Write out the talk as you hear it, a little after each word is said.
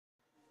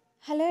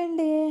Hello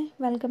అండి.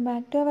 Welcome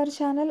back to our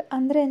channel.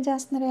 అందరూ ఏం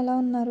చేస్తున్నారు? ఎలా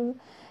ఉన్నారు?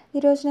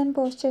 ఈరోజు నేను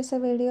పోస్ట్ చేసే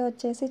వీడియో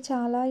వచ్చేసి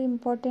చాలా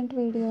ఇంపార్టెంట్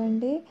వీడియో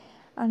అండి.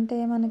 అంటే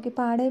మనకి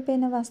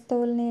పాడైపోయిన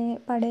వస్తువుల్ని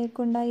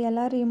పడేయకుండా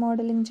ఎలా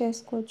రీమోడలింగ్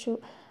చేసుకోవచ్చు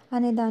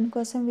అనే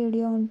దానికోసం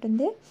వీడియో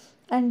ఉంటుంది.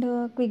 అండ్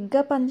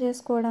క్విక్గా పని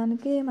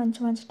చేసుకోవడానికి మంచి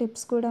మంచి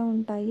టిప్స్ కూడా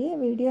ఉంటాయి.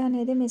 వీడియో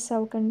అనేది మిస్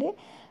అవ్వకండి.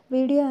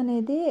 వీడియో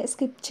అనేది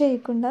స్కిప్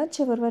చేయకుండా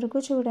చివరి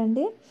వరకు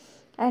చూడండి.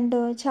 అండ్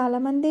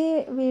చాలామంది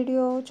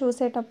వీడియో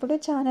చూసేటప్పుడు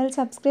ఛానల్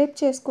సబ్స్క్రైబ్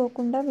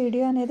చేసుకోకుండా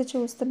వీడియో అనేది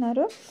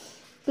చూస్తున్నారు.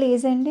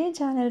 ప్లీజ్ అండి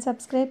ఛానల్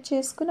సబ్స్క్రైబ్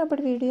చేసుకుని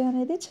అప్పుడు వీడియో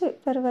అనేది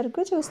చివరి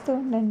వరకు చూస్తూ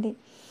ఉండండి.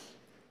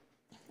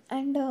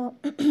 అండ్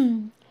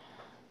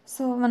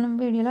సో మనం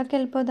వీడియోలోకి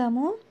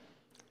వెళ్ళిపోదాము.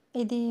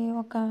 ఇది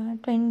ఒక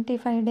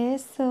 25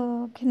 డేస్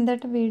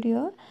కిందట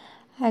వీడియో.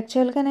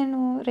 యాక్చువల్గా నేను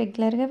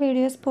రెగ్యులర్గా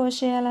వీడియోస్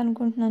పోస్ట్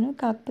చేయాలనుకుంటున్నాను.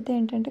 కాకపోతే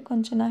ఏంటంటే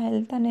కొంచెం నా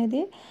హెల్త్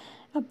అనేది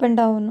అప్ అండ్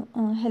డౌన్,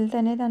 హెల్త్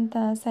అనేది అంత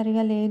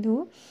సరిగా లేదు.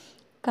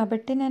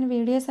 కాబట్టి నేను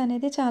వీడియోస్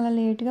అనేది చాలా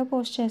లేట్గా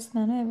పోస్ట్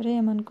చేస్తున్నాను. ఎవరు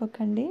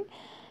ఏమనుకోకండి.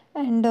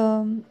 అండ్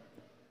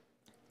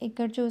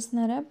ఇక్కడ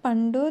చూస్తున్నారా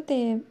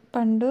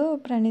పండు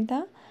ప్రణీత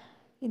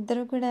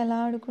ఇద్దరు కూడా ఎలా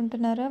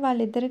ఆడుకుంటున్నారో.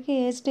 వాళ్ళిద్దరికి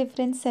ఏజ్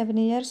డిఫరెన్స్ 7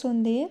 years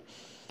ఉంది.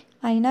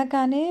 అయినా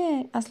కానీ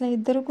అసలు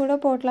ఇద్దరు కూడా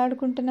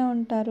పోట్లాడుకుంటూనే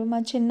ఉంటారు.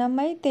 మా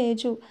చిన్నమ్మాయి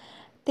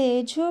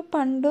తేజు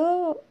పండు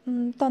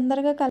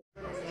తొందరగా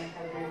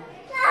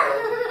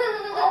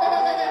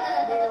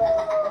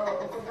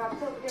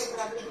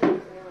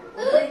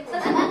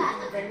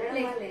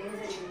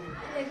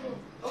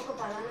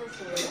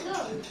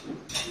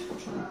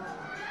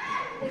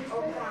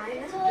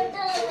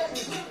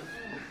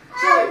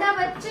छोटा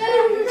बच्चा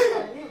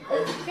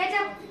get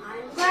up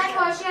go and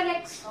wash your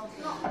legs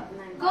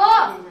go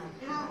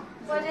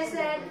what I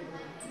said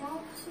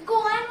go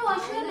and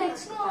wash your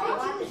legs no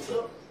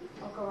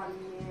ఒక 1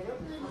 year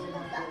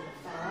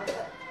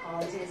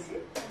కాల్ చేసి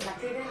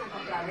లక్కీగా నాకు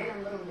అప్పుడు అదే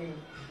నెంబర్ ఉండేది.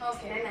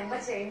 ఓకే నేను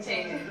నెంబర్ చేంజ్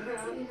చేయలేదు.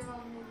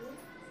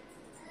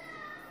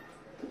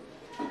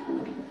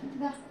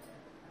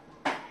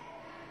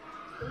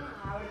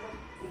 ఆవిడ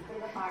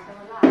ఇక్కడ పాట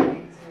వల్ల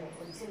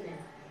వచ్చింది.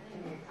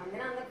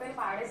 అందులో అందరిపైన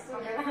పాడేస్తూ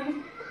ఉండడం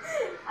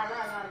అలా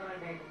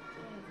అలవాటు.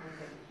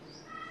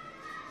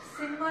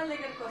 సినిమాల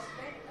దగ్గరికి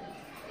వస్తే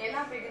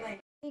ఎలా బిగిన్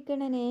ఇక్కడ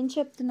నేను ఏం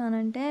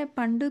చెప్తున్నానంటే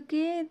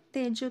పండుకి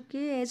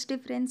తేజుకి ఏజ్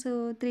డిఫరెన్స్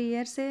 3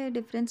 years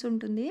డిఫరెన్స్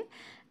ఉంటుంది.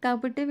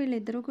 కాబట్టి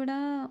వీళ్ళిద్దరూ కూడా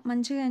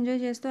మంచిగా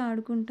ఎంజాయ్ చేస్తూ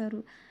ఆడుకుంటారు.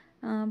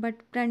 బట్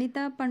ప్రణీత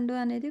పండు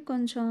అనేది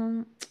కొంచెం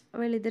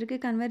వీళ్ళిద్దరికి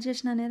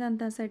కన్వర్జేషన్ అనేది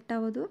అంత సెట్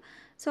అవ్వదు.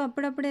 సో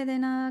అప్పుడప్పుడు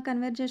ఏదైనా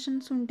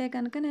కన్వర్జేషన్స్ ఉంటే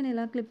కనుక నేను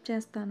ఇలా క్లిప్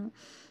చేస్తాను.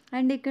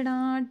 అండ్ ఇక్కడ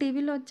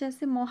టీవీలో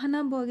వచ్చేసి మోహన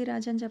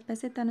భోగిరాజ్ అని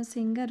చెప్పేసి తను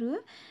సింగరు.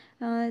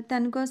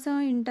 తన కోసం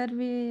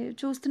ఇంటర్వ్యూ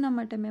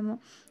చూస్తున్నమాట మేము.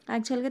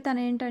 యాక్చువల్గా తను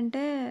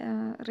ఏంటంటే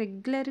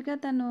రెగ్యులర్గా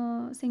తను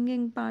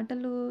సింగింగ్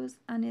పాటలు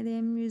అనేది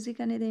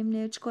మ్యూజిక్ అనేది ఏం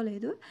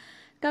నేర్చుకోలేదు.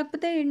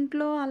 కాకపోతే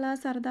ఇంట్లో అలా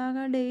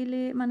సరదాగా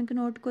డైలీ మనకి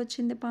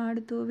నోటుకొచ్చింది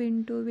పాడుతూ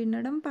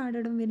వినడం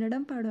పాడడం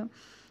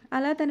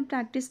అలా తను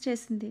ప్రాక్టీస్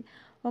చేసింది.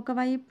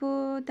 ఒకవైపు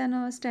తను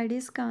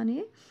స్టడీస్ కానీ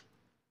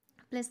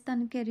ప్లస్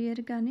తన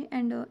కెరియర్ కానీ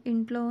అండ్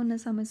ఇంట్లో ఉన్న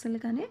సమస్యలు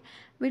కానీ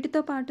వీటితో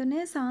పాటునే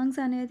సాంగ్స్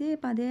అనేది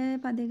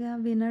పదేగా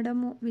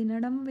వినడం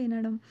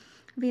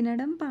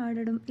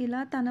పాడడం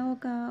ఇలా తన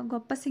ఒక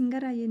గొప్ప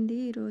సింగర్ అయ్యింది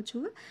ఈరోజు.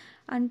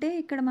 అంటే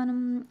ఇక్కడ మనం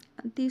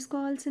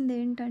తీసుకోవాల్సింది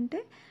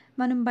ఏంటంటే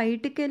మనం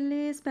బయటికి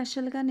వెళ్ళి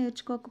స్పెషల్గా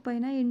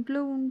నేర్చుకోకపోయినా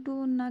ఇంట్లో ఉంటూ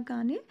ఉన్నా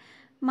కానీ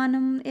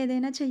మనం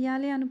ఏదైనా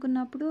చెయ్యాలి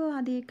అనుకున్నప్పుడు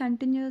అది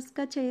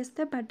కంటిన్యూస్గా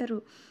చేస్తే బెటరు.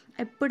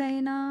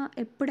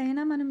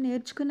 ఎప్పుడైనా మనం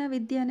నేర్చుకున్న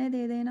విద్య అనేది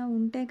ఏదైనా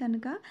ఉంటే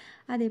కనుక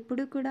అది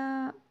ఎప్పుడు కూడా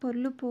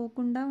పొర్లు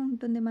పోకుండా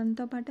ఉంటుంది.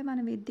 మనతో పాటే మన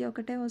విద్య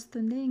ఒకటే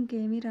వస్తుంది,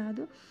 ఇంకేమీ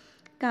రాదు.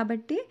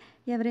 కాబట్టి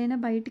ఎవరైనా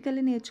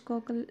బయటికెళ్ళి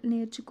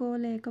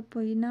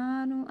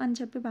నేర్చుకోలేకపోయినాను అని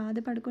చెప్పి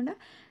బాధపడకుండా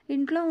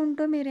ఇంట్లో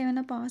ఉంటూ మీరు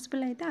ఏమైనా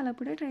పాసిబుల్ అయితే అలా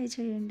కూడా ట్రై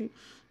చేయండి.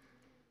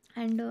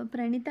 అండ్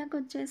ప్రణీతకు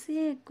వచ్చేసి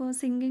ఎక్కువ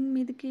సింగింగ్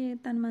మీదకి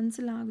తన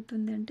మనసు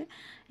లాగుతుంది. అంటే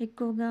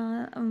ఎక్కువగా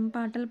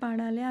పాటలు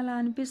పాడాలి అలా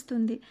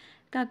అనిపిస్తుంది.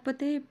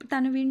 కాకపోతే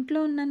తను ఇంట్లో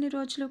ఉన్నన్ని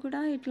రోజులు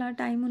కూడా ఇట్లా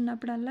టైం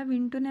ఉన్నప్పుడల్లా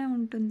వింటూనే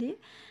ఉంటుంది.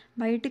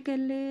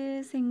 బయటికెళ్ళి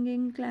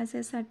సింగింగ్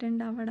క్లాసెస్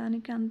అటెండ్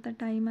అవ్వడానికి అంత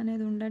టైం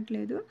అనేది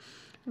ఉండట్లేదు.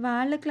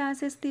 వాళ్ళ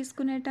క్లాసెస్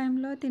తీసుకునే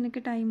టైంలో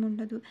తినకి టైం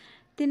ఉండదు.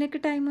 తినకి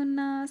టైం ఉన్న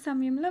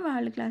సమయంలో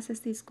వాళ్ళు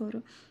క్లాసెస్ తీసుకోరు.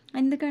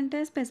 ఎందుకంటే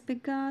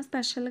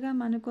స్పెషల్గా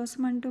మన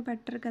కోసం అంటూ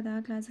పెట్టరు కదా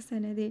క్లాసెస్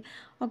అనేది.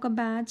 ఒక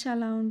బ్యాచ్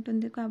అలా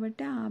ఉంటుంది.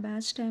 కాబట్టి ఆ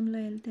బ్యాచ్ టైంలో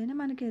వెళ్తేనే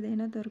మనకి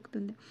ఏదైనా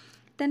దొరుకుతుంది.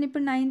 తను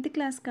ఇప్పుడు 9th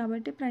క్లాస్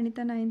కాబట్టి ప్రణీత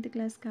 9th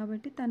క్లాస్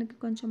కాబట్టి తనకి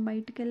కొంచెం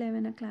బయటికి వెళ్ళి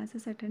ఏమైనా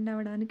క్లాసెస్ అటెండ్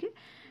అవ్వడానికి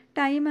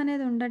టైం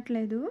అనేది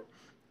ఉండట్లేదు.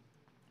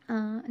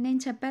 నేను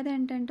చెప్పేది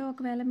ఏంటంటే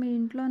ఒకవేళ మీ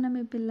ఇంట్లో ఉన్న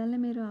మీ పిల్లల్ని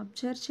మీరు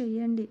అబ్జర్వ్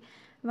చేయండి,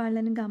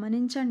 వాళ్ళని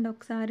గమనించండి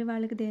ఒకసారి.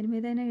 వాళ్ళకి దేని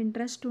మీదైనా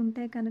ఇంట్రెస్ట్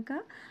ఉంటే కనుక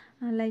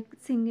లైక్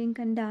సింగింగ్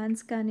కానీ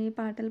డాన్స్ కానీ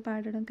పాటలు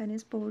పాడడం కానీ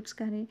స్పోర్ట్స్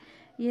కానీ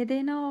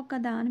ఏదైనా ఒక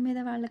దాని మీద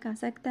వాళ్ళకి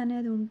ఆసక్తి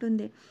అనేది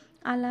ఉంటుంది.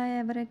 అలా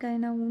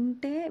ఎవరికైనా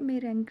ఉంటే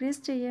మీరు ఎంకరేజ్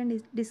చేయండి.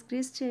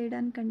 డిస్కరేజ్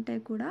చేయడానికంటే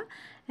కూడా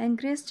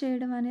ఎంకరేజ్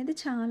చేయడం అనేది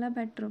చాలా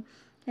బెటరు.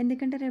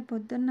 ఎందుకంటే రేపు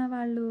పొద్దున్న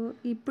వాళ్ళు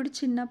ఇప్పుడు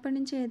చిన్నప్పటి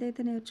నుంచి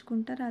ఏదైతే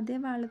నేర్చుకుంటారో అదే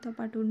వాళ్ళతో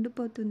పాటు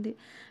ఉండిపోతుంది.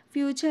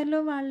 ఫ్యూచర్‌లో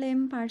వాళ్ళేం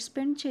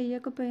పార్టిసిపేట్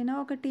చేయకపోయినా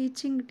ఒక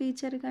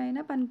టీచర్‌గా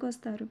అయినా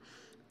పనికొస్తారు.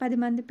 10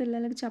 మంది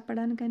పిల్లలకి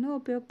చెప్పడానికైనా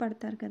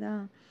ఉపయోగపడతారు కదా!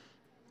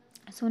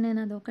 సో,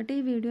 నేనదొకటి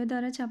వీడియో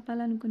ద్వారా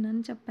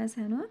చెప్పాలనుకున్నాను,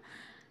 చెప్పేసాను.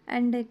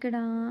 అండ్ ఇక్కడ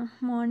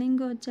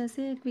మార్నింగ్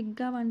వచ్చేసి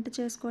క్విక్‌గా వంట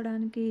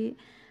చేసుకోవడానికి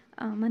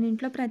మన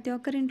ఇంట్లో ప్రతి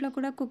ఒక్కరింట్లో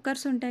కూడా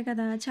కుక్కర్స్ ఉంటాయి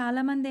కదా!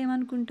 చాలామంది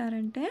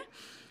ఏమనుకుంటారంటే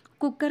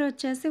కుక్కర్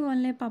వచ్చేసి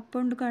ఓన్లీ పప్పు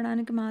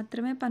వండుకోవడానికి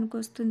మాత్రమే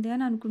పనికొస్తుంది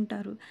అని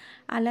అనుకుంటారు.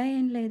 అలా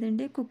ఏం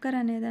లేదండి. కుక్కర్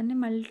అనేదాన్ని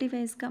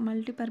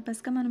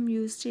మల్టీపర్పస్‌గా మనం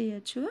యూజ్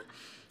చేయొచ్చు.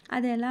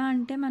 అదెలా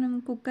అంటే మనం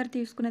కుక్కర్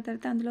తీసుకున్న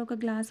తర్వాత అందులో ఒక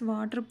గ్లాస్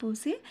వాటర్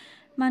పోసి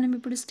మనం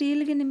ఇప్పుడు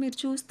స్టీల్ గిన్నె మీరు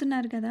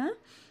చూస్తున్నారు కదా!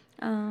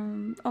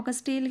 ఒక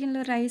స్టీల్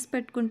గిన్నెలో రైస్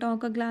పెట్టుకుంటాం.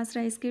 ఒక గ్లాస్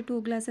రైస్‌కి 2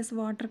 గ్లాసెస్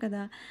వాటర్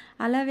కదా!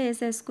 అలా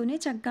వేసేసుకొని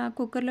చక్కగా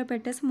కుక్కర్‌లో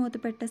పెట్టేసి మూత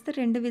పెట్టేస్తే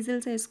 2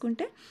 విజిల్స్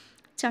ఏసుకుంటే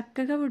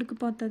చక్కగా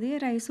ఉడికిపోతది.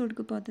 రైస్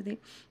ఉడికిపోతది.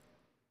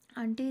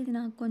 అంటే ఇది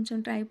నాకు కొంచెం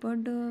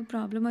ట్రైపాడ్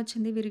ప్రాబ్లమ్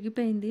వచ్చింది.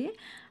 విరిగిపోయింది.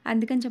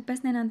 అందుకని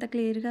చెప్పేసి నేను అంత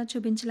క్లియర్‌గా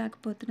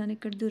చూపించలేకపోతున్నాను.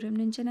 ఇక్కడ దూరం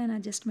నుంచే నేను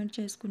అడ్జస్ట్‌మెంట్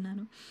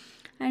చేసుకున్నాను.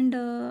 అండ్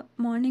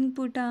మార్నింగ్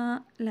పూట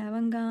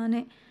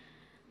లేవంగానే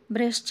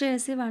బ్రష్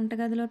చేసి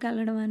వంటగదిలోకి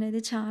వెళ్ళడం అనేది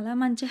చాలా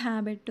మంచి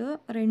హ్యాబిట్.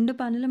 2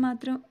 పనులు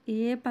మాత్రం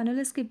ఏ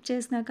పనులు స్కిప్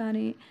చేసినా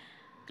కానీ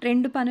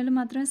 2 పనులు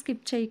మాత్రం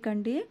స్కిప్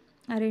చేయకండి.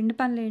 ఆ 2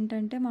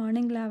 పనులేంటంటే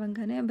మార్నింగ్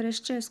లేవంగానే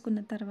బ్రష్ చేసుకున్న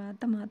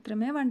తర్వాత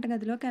మాత్రమే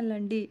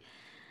వంటగదిలోకెళ్ళండి.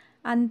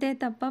 అంతే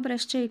తప్ప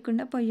బ్రష్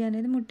చేయకుండా పొయ్యి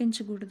అనేది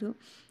ముట్టించకూడదు.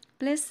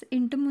 ప్లస్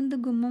ఇంటి ముందు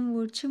గుమ్మం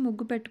ఊడ్చి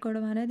ముగ్గు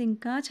పెట్టుకోవడం అనేది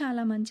ఇంకా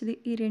చాలా మంచిది.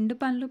 ఈ 2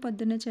 పనులు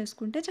పొద్దున్నే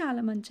చేసుకుంటే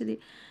చాలా మంచిది.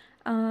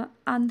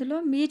 అందులో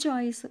మీ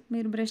చాయిస్.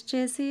 మీరు బ్రష్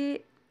చేసి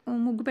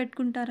ముగ్గు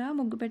పెట్టుకుంటారా?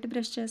 ముగ్గు పెట్టి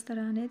బ్రష్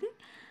చేస్తారా? అనేది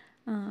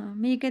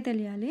మీకే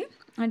తెలియాలి.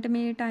 అంటే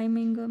మీ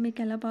టైమింగ్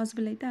మీకెలా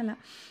పాసిబుల్ అయితే అలా.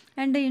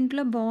 అండ్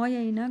ఇంట్లో బాయ్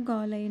అయినా,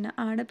 గర్ల్ అయినా,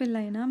 ఆడపిల్ల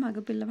అయినా,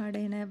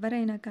 మగపిల్లవాడైనా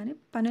ఎవరైనా కానీ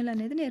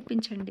పనులనేది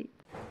నేర్పించండి.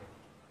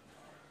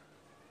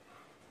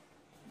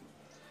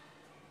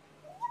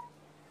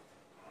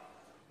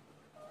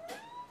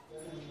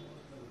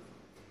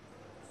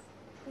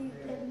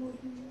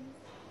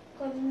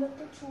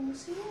 కళ్ళతో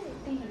చూసి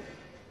టీ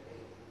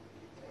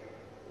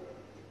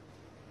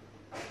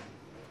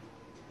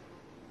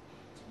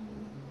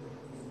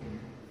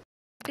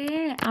అంటే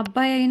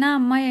అబ్బాయి అయినా,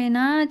 అమ్మాయి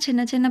అయినా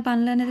చిన్న చిన్న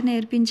పనులనేది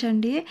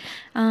నేర్పించండి.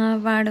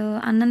 వాడు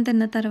అన్నం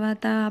తిన్న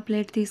తర్వాత ఆ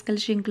ప్లేట్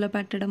తీసుకెళ్ళి సింక్‌లో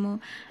పెట్టడము,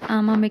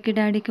 మమ్మీకి,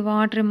 డ్యాడీకి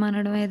వాటర్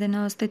ఇమ్మనడం, ఏదైనా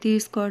వస్తే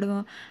తీసుకోవడము,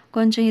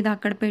 కొంచెం ఇది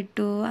అక్కడ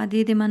పెట్టు, అది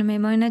ఇది మనం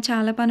ఏమైనా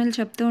చాలా పనులు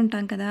చెప్తూ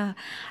ఉంటాం కదా!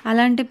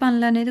 అలాంటి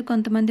పనులనేది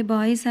కొంతమంది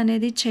బాయ్స్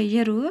అనేది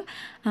చెయ్యరు.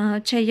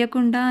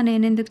 చెయ్యకుండా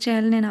నేనెందుకు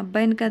చేయాలి, నేను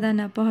అబ్బాయిని కదా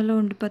అని అపోహలో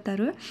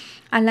ఉండిపోతారు.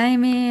 అలా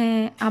ఏమీ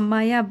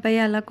అమ్మాయి, అబ్బాయి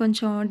అలా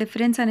కొంచెం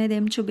డిఫరెన్స్ అనేది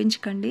ఏమి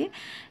చూపించకండి.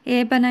 ఏ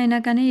పనైనా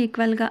కానీ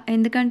ఈక్వల్‌గా.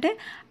 ఎందుకంటే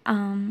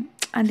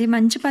అది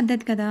మంచి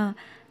పద్ధతి కదా!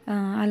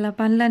 అలా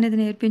పనులనేది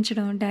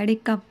నేర్పించడం.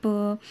 డ్యాడీకి కప్పు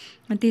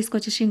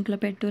తీసుకొచ్చి సింక్‌లో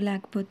పెట్టు,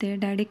 లేకపోతే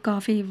డ్యాడీకి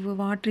కాఫీ ఇవ్వు,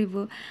 వాటర్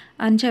ఇవ్వు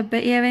అని చెప్పి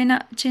ఏవైనా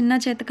చిన్న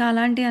చితక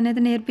అలాంటివి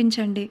అనేది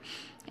నేర్పించండి.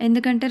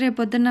 ఎందుకంటే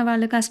రేపొద్దున్న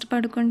వాళ్ళు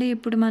కష్టపడకుండా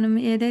ఇప్పుడు మనం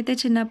ఏదైతే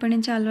చిన్నప్పటి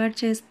నుంచి అలవాటు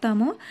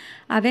చేస్తామో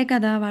అవే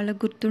కదా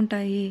వాళ్ళకి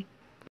గుర్తుంటాయి.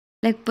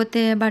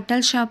 లేకపోతే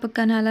బట్టల షాపుకి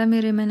కానీ అలా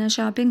మీరేమైనా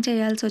షాపింగ్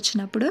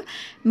చేయాల్సొచ్చినప్పుడు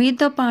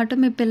మీతో పాటు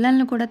మీ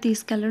పిల్లల్ని కూడా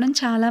తీసుకెళ్ళడం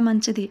చాలా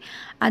మంచిది.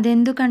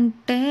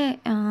 అదెందుకంటే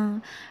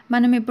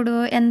మనం ఇప్పుడు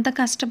ఎంత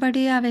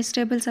కష్టపడి ఆ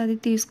వెజిటబుల్స్ అది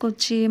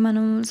తీసుకొచ్చి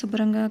మనం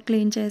శుభ్రంగా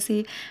క్లీన్ చేసి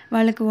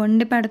వాళ్ళకి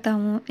వండి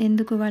పెడతాము.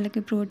 ఎందుకు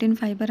వాళ్ళకి ప్రోటీన్,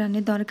 ఫైబర్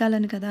అన్నీ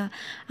దొరకాలని కదా!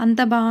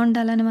 అంత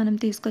బావుండాలని మనం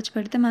తీసుకొచ్చి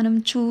పెడితే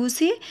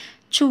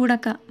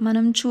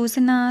మనం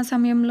చూసిన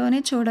సమయంలోనే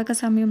చూడక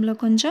సమయంలో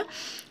కొంచెం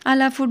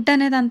అలా ఫుడ్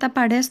అనేది అంతా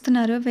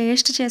పడేస్తున్నారు.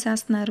 వేస్ట్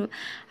చేసేస్తున్నారు.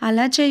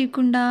 అలా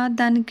చేయకుండా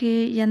దానికి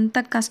ఎంత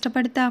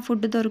కష్టపడితే ఆ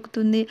ఫుడ్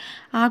దొరుకుతుంది.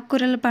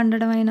 ఆకుకూరలు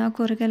పండడమైనా,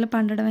 కూరగాయలు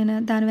పండడమైనా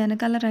దాని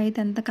వెనకాల రైతు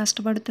ఎంత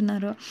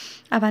కష్టపడుతున్నారో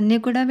అవన్నీ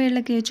కూడా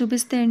వీళ్ళకి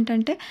చూపిస్తే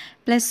ఏంటంటే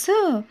ప్లస్సు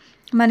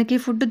మనకి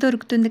ఫుడ్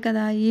దొరుకుతుంది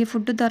కదా! ఈ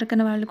ఫుడ్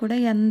దొరకని వాళ్ళు కూడా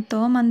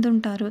ఎంతోమంది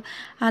ఉంటారు.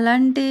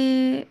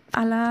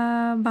 అలా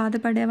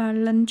బాధపడే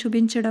వాళ్ళని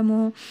చూపించడము,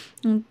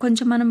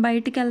 కొంచెం మనం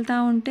బయటికెళ్తా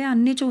ఉంటే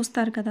అన్నీ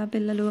చూస్తారు కదా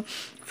పిల్లలు.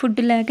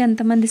 ఫుడ్ లేక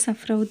ఎంతమంది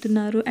సఫర్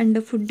అవుతున్నారు. అండ్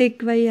ఫుడ్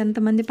ఎక్కువై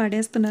ఎంతమంది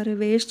పడేస్తున్నారు,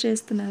 వేస్ట్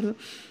చేస్తున్నారు.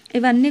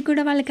 ఇవన్నీ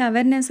కూడా వాళ్ళకి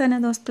అవేర్‌నెస్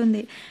అనేది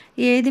వస్తుంది.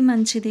 ఏది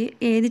మంచిది,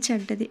 ఏది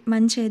చెడ్డది,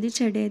 మంచేది,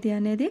 చెడేది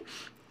అనేది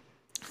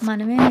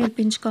మనమే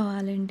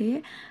నేర్పించుకోవాలండి.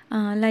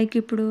 లైక్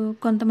ఇప్పుడు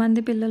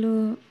కొంతమంది పిల్లలు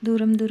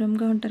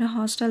దూరంగా ఉంటారు.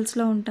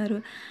 హాస్టల్స్‌లో ఉంటారు.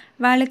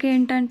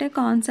 వాళ్ళకేంటంటే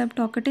కాన్సెప్ట్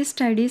ఒకటి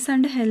స్టడీస్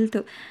అండ్ హెల్త్.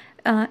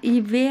 ఈ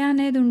వే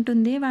అనేది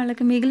ఉంటుంది.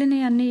 వాళ్ళకి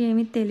మిగిలినయన్నీ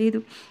ఏమీ తెలీదు.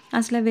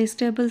 అసలు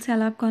వెజిటబుల్స్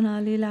ఎలా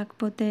కొనాలి,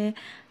 లేకపోతే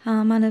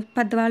మన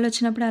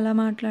పెద్దవాళ్ళొచ్చినప్పుడు ఎలా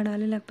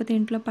మాట్లాడాలి, లేకపోతే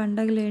ఇంట్లో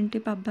పండగలేంటి,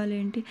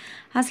 పబ్బాలేంటి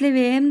అసలు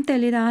ఇవేం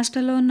తెలీదు.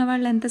 హాస్టల్‌లో ఉన్న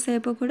వాళ్ళు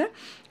ఎంతసేపు కూడా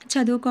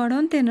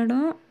చదువుకోవడం,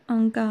 తినడం,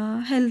 ఇంకా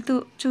హెల్త్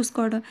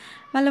చూసుకోవడం.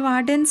 వాళ్ళ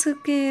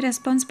వార్డెన్స్‌కి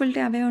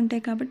రెస్పాన్సిబిలిటీ అవే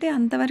ఉంటాయి కాబట్టి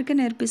అంతవరకే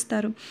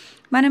నేర్పిస్తారు.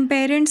 మనం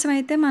పేరెంట్స్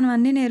అయితే మనం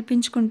అన్నీ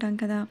నేర్పించుకుంటాం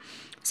కదా!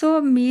 సో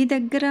మీ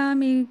దగ్గర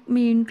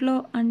మీ ఇంట్లో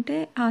అంటే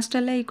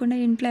హాస్టల్లో వేయకుండా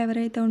ఇంట్లో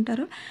ఎవరైతే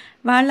ఉంటారో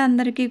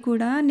వాళ్ళందరికీ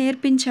కూడా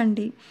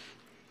నేర్పించండి.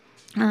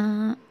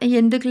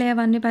 ఎందుకులే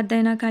అవన్నీ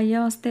పెద్దయినాక అయ్యే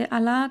వస్తాయి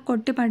అలా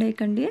కొట్టి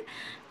పడేయకండి.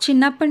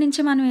 చిన్నప్పటి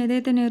నుంచి మనం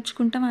ఏదైతే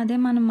నేర్చుకుంటామో అదే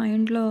మన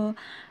మైండ్‌లో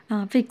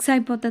ఫిక్స్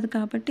అయిపోతది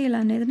కాబట్టి ఇలా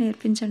అనేది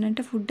నేర్పించండి.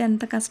 అంటే ఫుడ్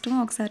ఎంత కష్టమో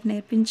ఒకసారి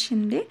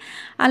నేర్పించండి.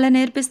 అలా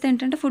నేర్పిస్తే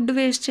ఏంటంటే ఫుడ్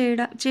వేస్ట్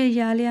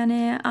చేయాలి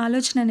అనే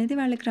ఆలోచన అనేది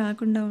వాళ్ళకి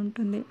రాకుండా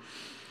ఉంటుంది.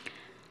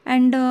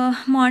 అండ్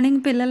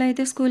మార్నింగ్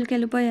పిల్లలైతే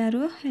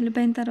స్కూల్‌కెళ్ళిపోయారు.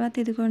 వెళ్ళిపోయిన తర్వాత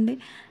ఇదిగోండి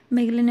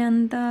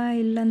మిగిలినంతా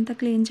ఇల్లంతా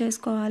క్లీన్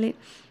చేసుకోవాలి.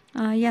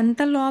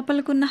 ఎంత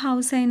లోపలికున్న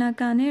హౌస్ అయినా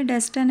కానీ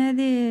డస్ట్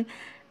అనేది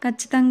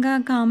ఖచ్చితంగా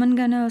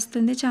కామన్‌గానే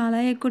వస్తుంది. చాలా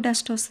ఎక్కువ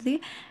డస్ట్ వస్తది.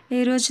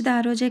 ఏ రోజుది ఆ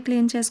రోజే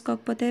క్లీన్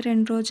చేసుకోకపోతే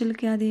 2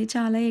 రోజులకి అది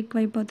చాలా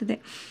ఎక్కువైపోతది.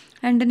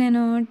 అండ్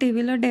నేను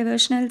టీవీలో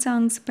డివోషనల్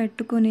సాంగ్స్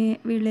పెట్టుకొని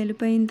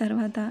వీళ్ళెళ్ళిపోయిన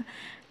తర్వాత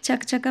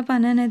చకచక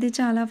పననేది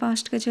చాలా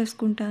ఫాస్ట్‌గా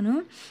చేసుకుంటాను.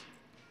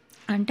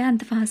 అంటే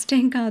అంత ఫాస్ట్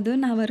ఏం కాదు.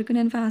 నా వరకు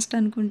నేను ఫాస్ట్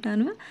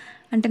అనుకుంటాను.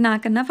 అంటే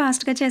నాకన్నా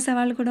ఫాస్ట్‌గా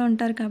చేసేవాళ్ళు కూడా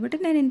ఉంటారు కాబట్టి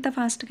నేను ఇంత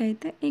ఫాస్ట్‌గా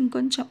అయితే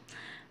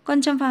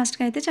కొంచెం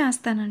ఫాస్ట్‌గా అయితే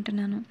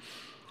చేస్తానంటున్నాను.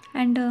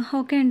 అండ్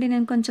ఓకే అండి.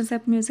 నేను కొంచెం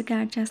సేపు మ్యూజిక్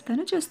యాడ్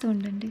చేస్తాను. చూస్తూ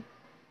ఉండండి.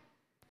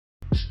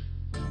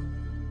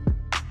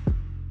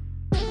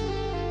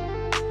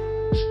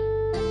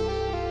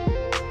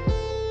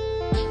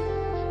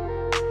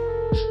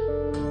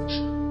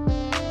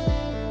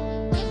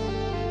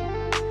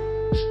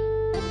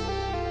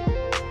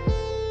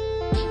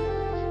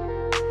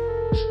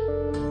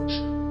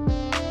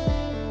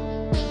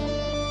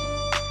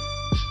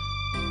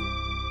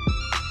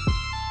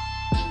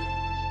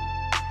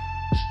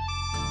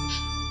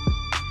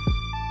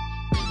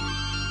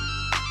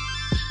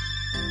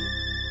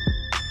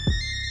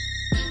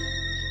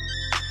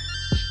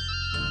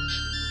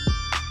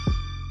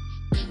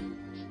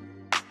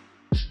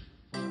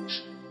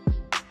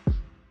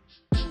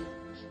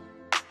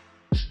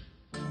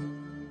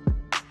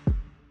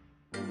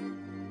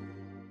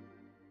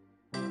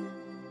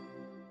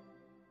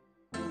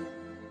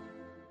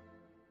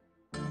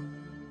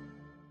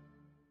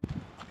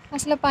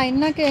 అసలు పైన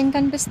నాకేం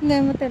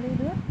కనిపిస్తుందేమో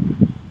తెలీదు.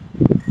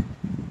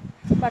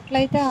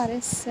 బట్టలైతే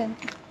ఆరేసేసాను.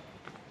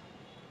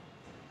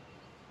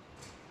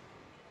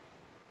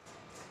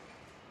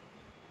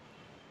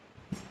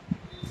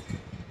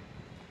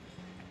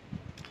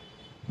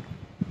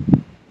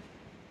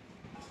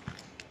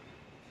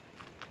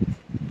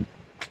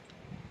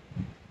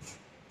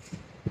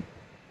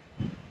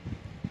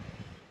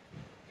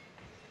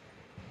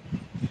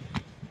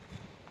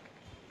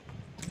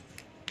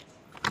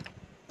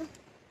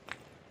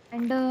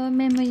 అండ్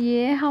మేము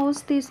ఏ హౌస్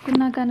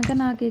తీసుకున్నా కనుక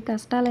నాకు ఈ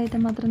కష్టాలైతే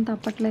మాత్రం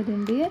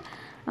తప్పట్లేదండి.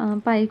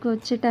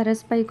 పైకొచ్చి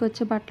టెర్రస్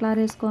పైకొచ్చి బట్టలు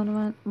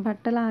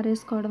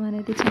ఆరేసుకోవడం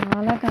అనేది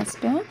చాలా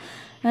కష్టం.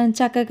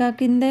 చక్కగా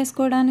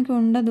కిందేసుకోవడానికి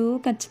ఉండదు.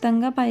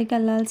 ఖచ్చితంగా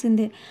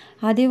పైకెళ్ళాల్సిందే.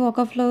 అది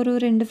ఒక ఫ్లోరు,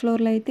 2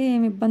 ఫ్లోర్‌లు అయితే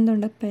ఏమి ఇబ్బంది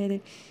ఉండకపోయేది.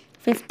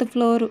 ఫిఫ్త్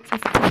ఫ్లోర్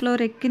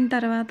ఎక్కిన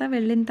తర్వాత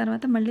వెళ్ళిన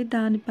తర్వాత మళ్ళీ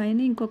దానిపైన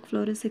ఇంకొక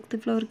ఫ్లోర్, సిక్స్త్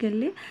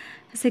ఫ్లోర్‌కెళ్ళి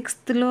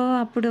సిక్స్త్‌లో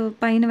అప్పుడు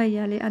పైన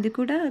వెయ్యాలి. అది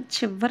కూడా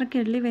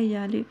చివరికెళ్ళి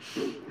వెయ్యాలి.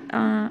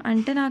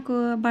 అంటే నాకు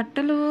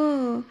బట్టలు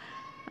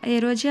ఏ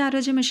రోజు ఆ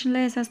రోజే మిషన్‌లో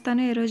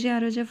ఏసేస్తాను. ఏ రోజు ఆ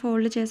రోజే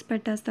ఫోల్డ్ చేసి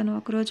పెట్టేస్తాను.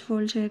 ఒకరోజు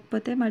ఫోల్డ్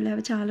చేయకపోతే మళ్ళీ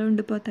అవి చాలా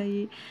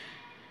ఉండిపోతాయి.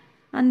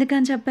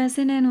 అందుకని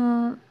చెప్పేసి నేను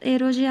ఏ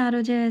రోజు ఆ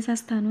రోజే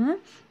ఏసేస్తాను.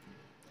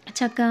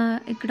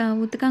 ఇక్కడ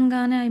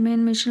ఉతకంగానే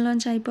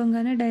మిషన్‌లోంచి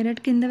అయిపోగానే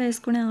డైరెక్ట్ కింద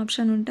వేసుకునే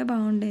ఆప్షన్ ఉంటే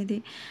బాగుండేది.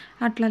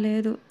 అట్లా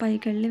లేదు.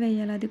 పైకెళ్ళి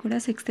వెయ్యాలి. అది కూడా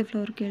సిక్స్త్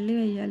ఫ్లోర్‌కెళ్ళి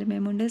వెయ్యాలి.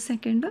 మేముండేది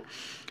సెకండ్,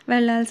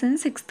 వెళ్ళాల్సింది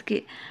సిక్స్త్‌కి.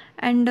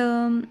 అండ్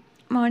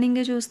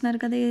మార్నింగే చూస్తున్నారు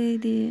కదా!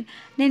 ఇది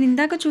నేను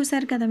ఇందాక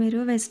చూసారు కదా మీరు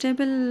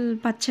వెజిటబుల్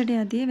పచ్చడి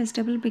అది,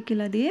 వెజిటబుల్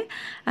పికిల్ అది.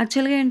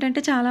 యాక్చువల్‌గా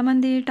ఏంటంటే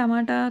చాలామంది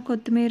టమాటా,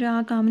 కొత్తిమీర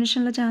ఆ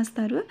కాంబినేషన్‌లో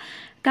చేస్తారు.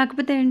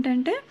 కాకపోతే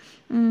ఏంటంటే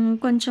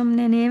కొంచెం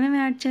నేనేమేమి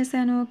యాడ్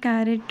చేశాను,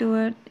 క్యారెట్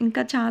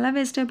ఇంకా చాలా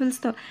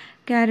వెజిటబుల్స్‌తో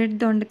క్యారెట్,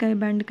 దొండకాయ,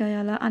 బెండకాయ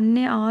అలా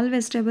అన్నీ ఆల్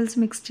వెజిటబుల్స్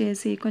మిక్స్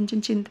చేసి కొంచెం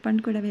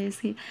చింతపండు కూడా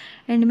వేసి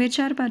ఎండుమిర్చి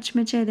ఆర్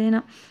పచ్చిమిర్చి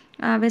ఏదైనా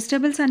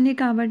వెజిటబుల్స్ అన్నీ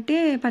కాబట్టి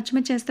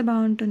పచ్చిమిర్చి ఏస్తే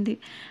బాగుంటుంది.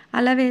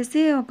 అలా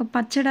వేసి ఒక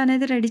పచ్చడి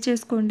అనేది రెడీ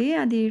చేసుకోండి.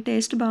 అది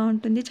టేస్ట్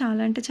బాగుంటుంది.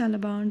 చాలా అంటే చాలా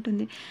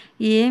బాగుంటుంది.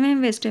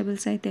 ఏమేమి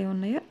వెజిటబుల్స్ అయితే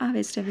ఉన్నాయో ఆ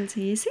వెజిటబుల్స్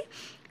వేసి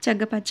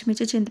చక్కగా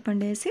పచ్చిమిర్చి,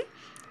 చింతపండు వేసి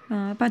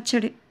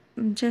పచ్చడి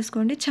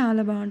చేసుకోండి.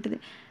 చాలా బాగుంటుంది.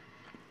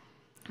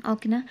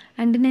 ఓకేనా.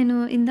 అండ్ నేను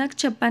ఇందాక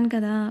చెప్పాను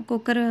కదా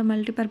కుక్కర్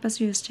మల్టీపర్పస్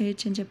యూస్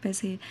చేయొచ్చు అని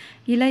చెప్పేసి.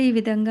 ఇలా ఈ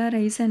విధంగా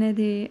రైస్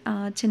అనేది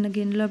చిన్న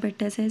గిన్నెలో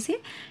పెట్టేసేసి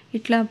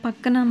ఇట్లా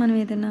పక్కన మనం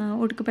ఏదైనా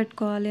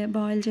ఉడకపెట్టుకోవాలి,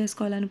 బాయిల్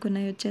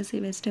చేసుకోవాలనుకున్నవి వచ్చేసి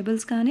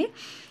వెజిటబుల్స్ కానీ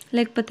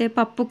లేకపోతే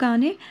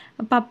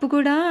పప్పు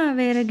కూడా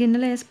వేరే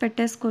గిన్నెలో వేసి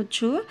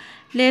పెట్టేసుకోవచ్చు.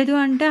 లేదు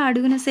అంటే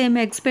అడుగున సేమ్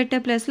ఎగ్స్ పెట్టే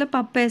ప్లేస్‌లో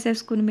పప్పు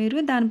వేసేసుకుని మీరు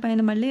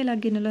దానిపైన మళ్ళీ ఇలా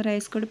గిన్నెలో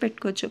రైస్ కూడా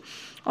పెట్టుకోవచ్చు.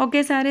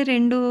 ఒకేసారి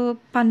 2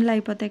 పనులు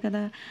అయిపోతాయి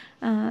కదా!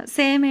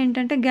 సేమ్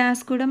ఏంటంటే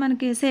గ్యాస్ కూడా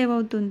మనకి సేవ్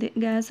అవుతుంది.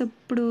 గ్యాస్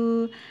ఇప్పుడు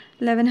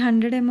 1100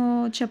 ఏమో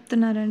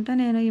చెప్తున్నారంట.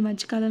 నేను ఈ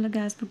మధ్య కాలంలో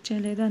గ్యాస్ బుక్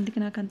చేయలేదు. అందుకే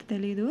నాకంత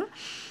తెలీదు.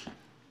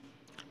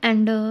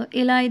 అండ్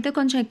ఇలా అయితే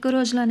కొంచెం ఎక్కువ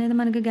రోజులు అనేది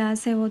మనకి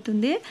గ్యాస్ సేవ్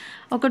అవుతుంది.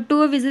 ఒక 2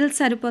 విజిల్స్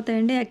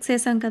సరిపోతాయండి. ఎగ్స్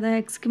ఏసాం కదా!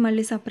 ఎగ్స్‌కి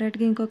మళ్ళీ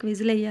సెపరేట్‌గా ఇంకొక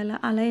విజిల్ ఎయ్యాలా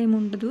అలా ఏమి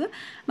ఉండదు.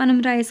 మనం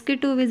రైస్‌కి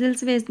 2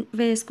 విజిల్స్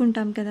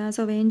వేసుకుంటాం కదా!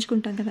 సో,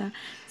 వేయించుకుంటాం కదా!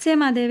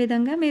 సేమ్ అదే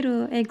విధంగా మీరు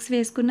ఎగ్స్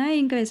వేసుకున్నా,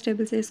 ఇంకా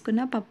వెజిటబుల్స్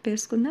వేసుకున్నా, పప్పు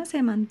వేసుకున్నా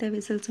సేమ్ అంతే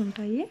విజిల్స్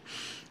ఉంటాయి.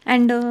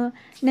 అండ్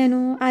నేను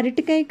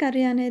అరటికాయ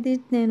కర్రీ అనేది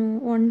నేను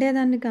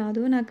వండేదాన్ని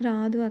కాదు. నాకు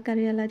రాదు ఆ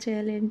కర్రీ ఎలా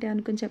చేయాలి ఏంటి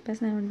అనుకుని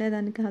చెప్పేసి నేను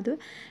వండేదాన్ని కాదు.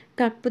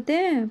 కాకపోతే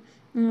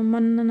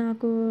మొన్న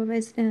నాకు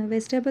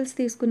వెజిటబుల్స్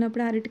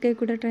తీసుకున్నప్పుడు అరటికాయ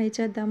కూడా ట్రై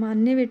చేద్దాము.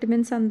 అన్ని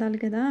విటమిన్స్ అందాలి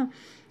కదా!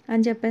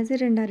 అని చెప్పేసి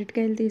 2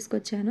 అరటికాయలు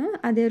తీసుకొచ్చాను.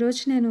 అదే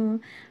రోజు నేను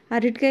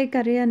అరటికాయ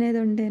కర్రీ అనేది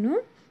వండాను.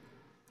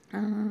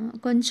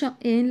 కొంచెం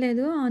ఏం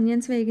లేదు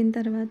ఆనియన్స్ వేగిన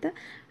తర్వాత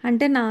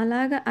అంటే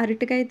నాలాగా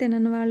అరటికాయ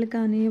తినని వాళ్ళు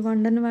కానీ,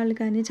 వండని వాళ్ళు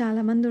కానీ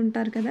చాలామంది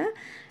ఉంటారు కదా!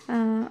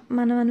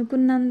 మనం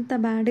అనుకున్నంత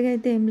బ్యాడ్‌గా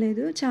అయితే ఏం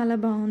లేదు. చాలా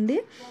బావుంది.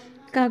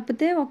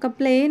 కాకపోతే ఒక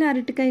ప్లెయిన్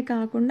అరటికాయ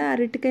కాకుండా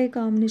అరటికాయ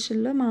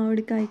కాంబినేషన్‌లో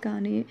మామిడికాయ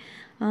కానీ,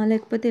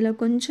 లేకపోతే ఇలా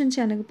కొంచెం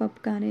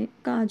శనగపప్పు కానీ,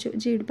 కాజు,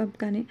 జీడిపప్పు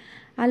కానీ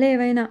అలా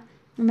ఏవైనా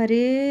మరీ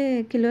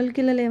కిలోలు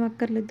కిలోలు ఏమి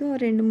అక్కర్లేదు.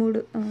 2, 3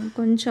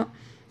 కొంచెం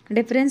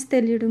డిఫరెన్స్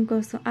తెలియడం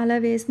కోసం అలా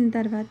వేసిన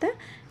తర్వాత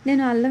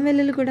నేను అల్లం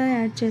వెల్లుల్లి కూడా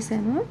యాడ్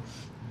చేశాను.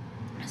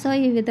 సో,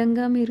 ఈ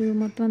విధంగా మీరు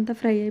మొత్తం అంతా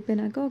ఫ్రై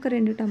అయిపోయినాక ఒక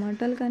 2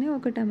 టమాటాలు కానీ,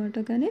 ఒక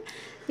టమాటో కానీ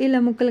ఇలా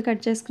ముక్కలు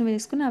కట్ చేసుకొని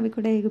వేసుకొని అవి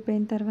కూడా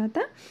ఎగిపోయిన తర్వాత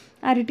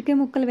అరటికాయ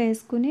ముక్కలు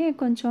వేసుకొని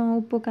కొంచెం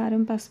ఉప్పు,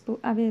 కారం, పసుపు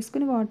అవి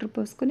వేసుకొని వాటర్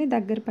పోసుకొని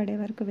దగ్గర పడే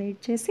వరకు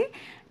వెయిట్ చేసి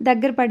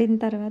దగ్గర పడిన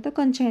తర్వాత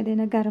కొంచెం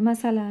ఏదైనా గరం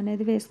మసాలా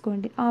అనేది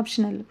వేసుకోండి.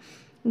 ఆప్షనల్.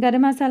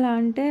 గరం మసాలా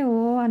అంటే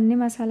అన్ని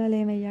మసాలాలు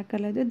ఏమి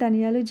వేయక్కర్లేదు.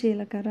 ధనియాలు,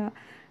 జీలకర్ర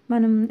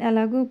మనం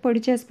ఎలాగో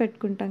పొడి చేసి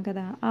పెట్టుకుంటాం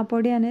కదా! ఆ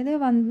పొడి అనేది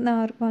 1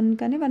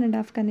 కానీ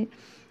 1½ కానీ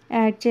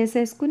యాడ్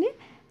చేసేసుకుని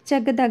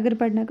చక్కగా దగ్గర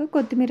పడినాక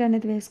కొత్తిమీర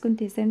అనేది వేసుకొని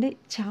తీసేయండి.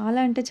 చాలా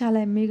అంటే చాలా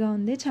యమ్మీగా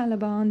ఉంది. చాలా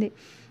బావుంది.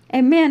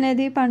 యమ్మీ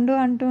అనేది పండు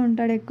అంటూ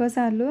ఉంటాడు ఎక్కువ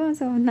సార్లు.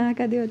 సో,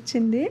 నాకది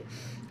వచ్చింది.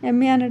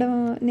 యమ్మీ అనడం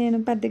నేను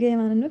పెద్దగా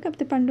ఏమనను.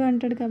 కాకపోతే పండు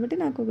అంటాడు కాబట్టి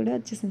నాకు కూడా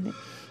వచ్చేసింది.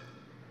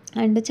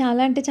 అండ్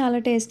చాలా అంటే చాలా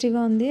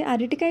టేస్టీగా ఉంది.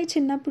 అరటికాయ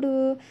చిన్నప్పుడు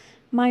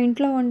మా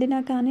ఇంట్లో వండినా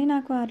కానీ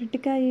నాకు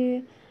అరటికాయ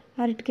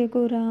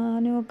కూర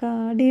అని ఒక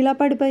డీలా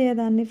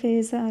పడిపోయేదాన్ని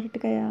ఫేస్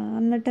అరటికాయ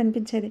అన్నట్టు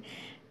అనిపించేది.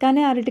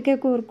 కానీ అరటికాయ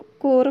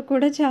కూర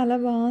కూడా చాలా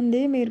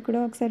బావుంది. మీరు కూడా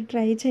ఒకసారి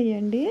ట్రై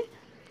చేయండి.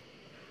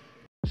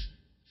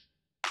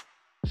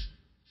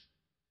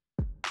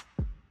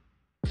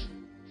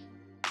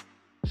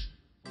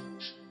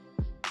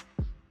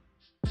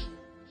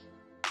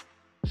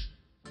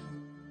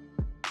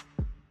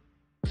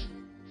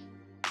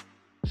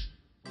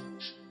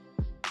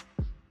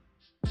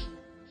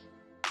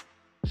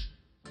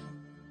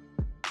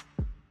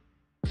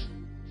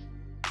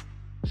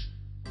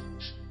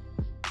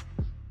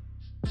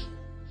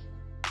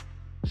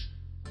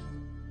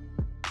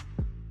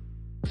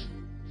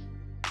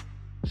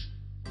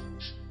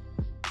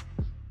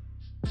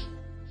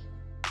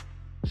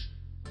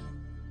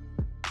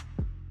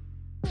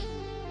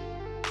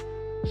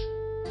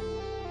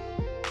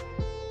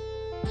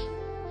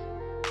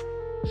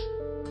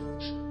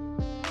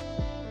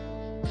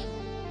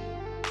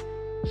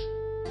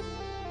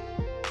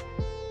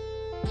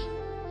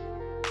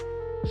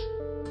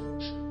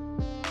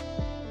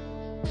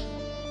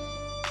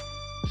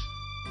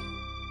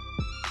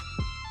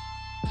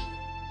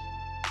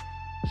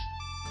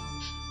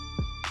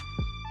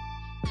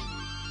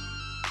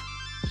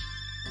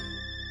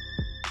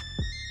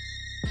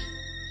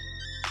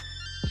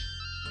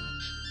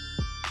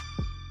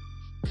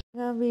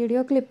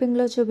 వీడియో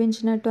క్లిప్పింగ్‌లో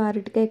చూపించినట్టు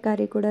అరటికాయ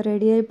కర్రీ కూడా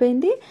రెడీ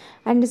అయిపోయింది.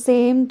 అండ్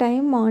సేమ్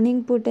టైం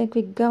మార్నింగ్ పూటే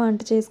క్విక్‌గా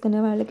వంట చేసుకునే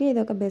వాళ్ళకి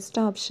ఇదొక బెస్ట్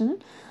ఆప్షన్.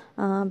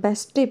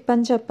 బెస్ట్ టిప్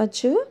అని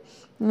చెప్పొచ్చు.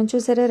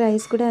 చూసారా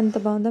రైస్ కూడా ఎంత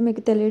బాగుందో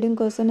మీకు తెలియడం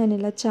కోసం నేను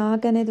ఇలా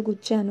చాక్ అనేది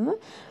గుచ్చాను.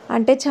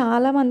 అంటే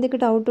చాలామందికి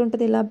డౌట్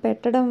ఉంటుంది ఇలా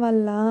పెట్టడం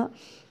వల్ల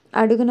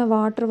అడుగున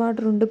వాటర్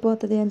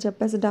ఉండిపోతుంది అని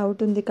చెప్పేసి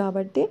డౌట్ ఉంది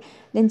కాబట్టి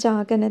నేను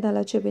చాక్ అనేది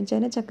అలా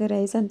చూపించాను. చక్కగా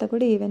రైస్ అంతా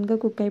కూడా ఈవెన్‌గా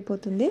కుక్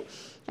అయిపోతుంది.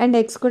 అండ్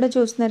ఎగ్స్ కూడా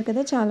చూస్తున్నారు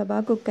కదా చాలా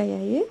బాగా కుక్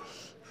అయ్యాయి.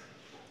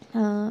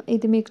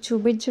 ఇది మీకు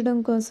చూపించడం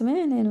కోసమే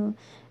నేను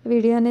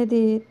వీడియో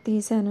అనేది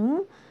తీశాను.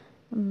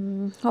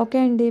 ఓకే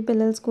అండి.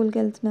 పిల్లలు స్కూల్కి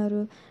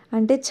వెళ్తున్నారు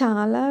అంటే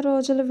చాలా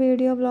రోజుల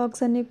వీడియో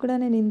వ్లాగ్స్ అన్నీ కూడా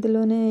నేను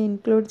ఇందులోనే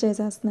ఇంక్లూడ్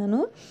చేసేస్తున్నాను.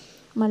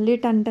 మళ్ళీ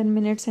 10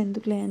 మినిట్స్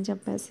ఎందుకులే అని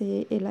చెప్పేసి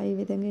ఇలా ఈ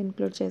విధంగా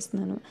ఇంక్లూడ్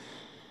చేస్తున్నాను.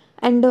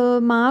 అండ్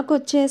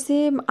మాకొచ్చేసి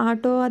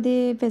ఆటో అది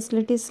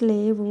ఫెసిలిటీస్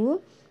లేవు.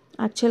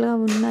 యాక్చువల్‌గా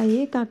ఉన్నాయి.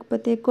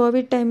 కాకపోతే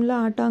కోవిడ్ టైంలో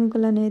ఆటో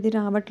అంకుల్ అనేది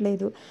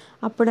రావట్లేదు.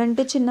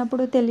 అప్పుడంటే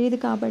చిన్నప్పుడు తెలీదు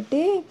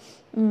కాబట్టి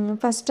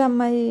ఫస్ట్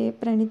అమ్మాయి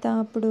ప్రణీత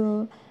అప్పుడు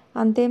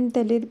అంతేం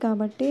తెలీదు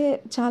కాబట్టి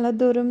చాలా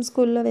దూరం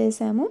స్కూల్‌లో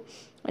వేసాము.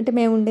 అంటే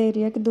మేము ఉండే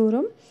ఏరియాకి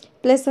దూరం.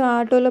 ప్లస్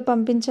ఆటోలో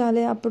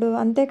పంపించాలి అప్పుడు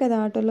అంతే కదా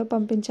ఆటోలో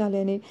పంపించాలి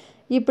అని.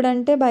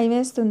 ఇప్పుడంటే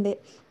భయమేస్తుంది.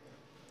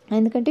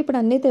 ఎందుకంటే ఇప్పుడు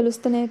అన్నీ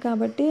తెలుస్తున్నాయి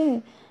కాబట్టి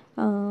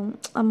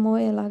అమ్మో!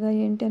 ఎలాగా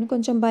ఏంటి అని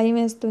కొంచెం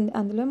భయమేస్తుంది.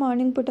 అందులో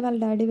మార్నింగ్ పూట వాళ్ళ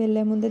డాడీ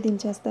వెళ్ళే ముందే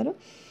దించేస్తారు.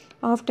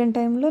 ఆఫ్టర్‌నూన్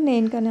టైంలో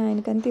నేను కానీ, ఆయన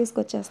కానీ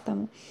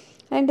తీసుకొచ్చేస్తాము.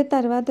 అండ్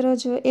తర్వాత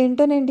రోజు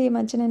ఏంటోనండి ఈ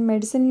మధ్య నేను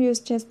మెడిసిన్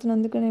యూజ్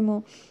చేస్తున్నందుకునేమో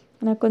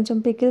నాకు కొంచెం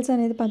పికిల్స్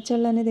అనేది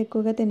పచ్చళ్ళు అనేది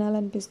ఎక్కువగా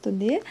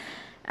తినాలనిపిస్తుంది.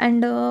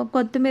 అండ్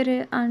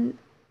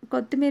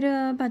కొత్తిమీర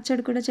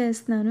పచ్చడి కూడా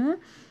చేస్తున్నాను.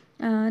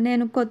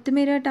 నేను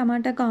కొత్తిమీర,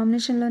 టమాటా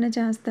కాంబినేషన్‌లోనే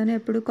చేస్తాను.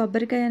 ఎప్పుడు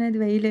కొబ్బరికాయ అనేది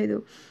వేయలేదు.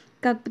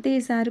 కాకపోతే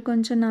ఈసారి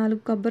కొంచెం 4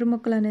 కొబ్బరి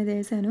ముక్కలనేది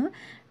ఏసాను.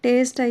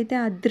 టేస్ట్ అయితే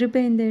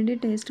అదిరిపోయిందండి.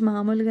 టేస్ట్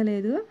మామూలుగా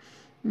లేదు.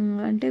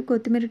 అంటే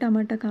కొత్తిమీర,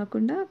 టమాటా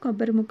కాకుండా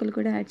కొబ్బరి ముక్కలు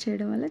కూడా యాడ్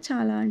చేయడం వల్ల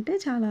చాలా అంటే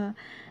చాలా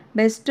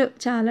బెస్ట్.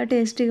 చాలా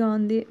టేస్టీగా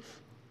ఉంది.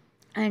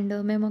 అండ్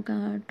మేము ఒక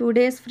 2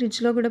 డేస్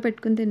ఫ్రిడ్జ్‌లో కూడా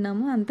పెట్టుకొని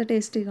తిన్నాము. అంత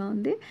టేస్టీగా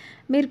ఉంది.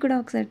 మీరు కూడా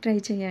ఒకసారి ట్రై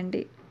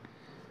చేయండి.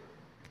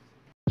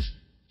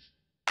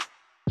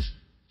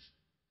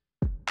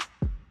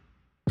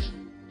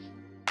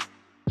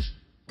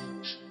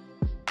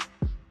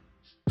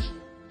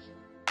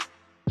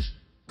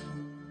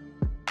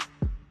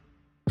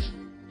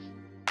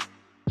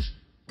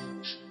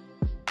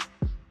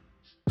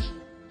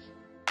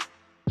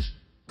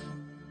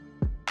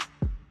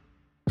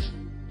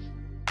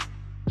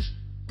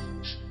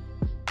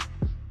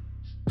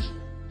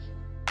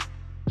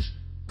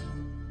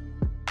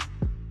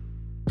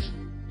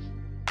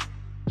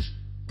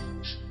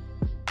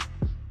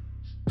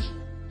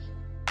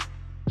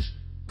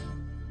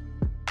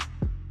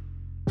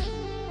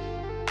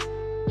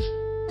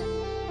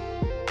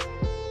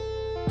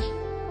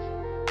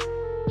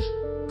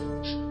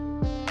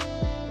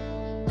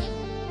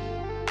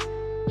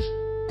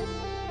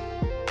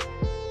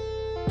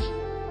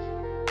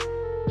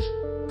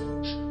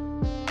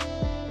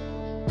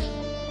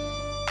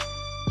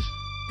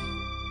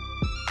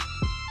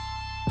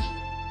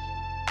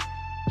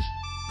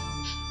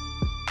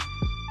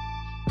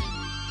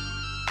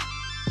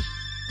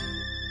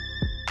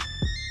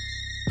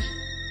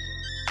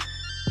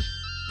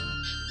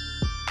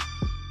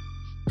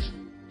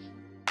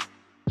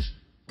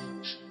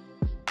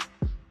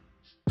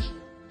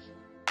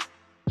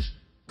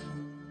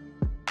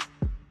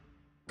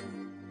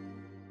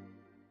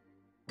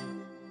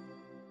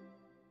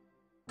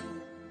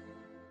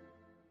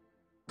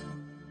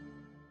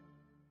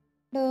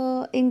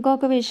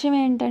 ఇంకొక విషయం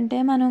ఏంటంటే,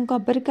 మనం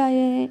కొబ్బరికాయ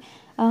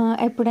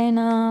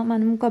ఎప్పుడైనా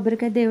మనం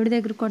కొబ్బరికాయ దేవుడి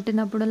దగ్గర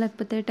కొట్టినప్పుడు,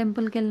 లేకపోతే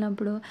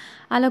టెంపుల్‌కెళ్ళినప్పుడు,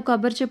 అలా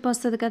కొబ్బరి చిప్ప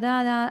వస్తది కదా!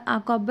 ఆ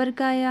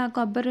కొబ్బరికాయ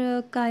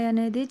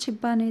అనేది,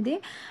 చిప్ప అనేది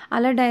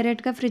అలా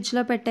డైరెక్ట్‌గా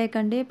ఫ్రిడ్జ్‌లో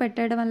పెట్టేయకండి.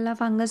 పెట్టేయడం వల్ల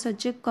ఫంగస్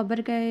వచ్చి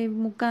కొబ్బరికాయ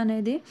ముక్క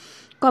అనేది,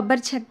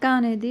 కొబ్బరి చెక్క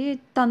అనేది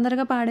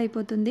తొందరగా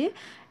పాడైపోతుంది.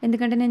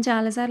 ఎందుకంటే నేను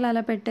చాలా సార్లు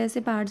అలా పెట్టేసి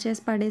పాడు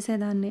చేసి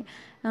పడేసేదాన్ని.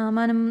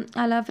 మనం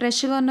అలా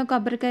ఫ్రెష్‌గా ఉన్న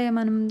కొబ్బరికాయ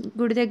మనం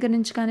గుడి దగ్గర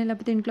నుంచి కానీ,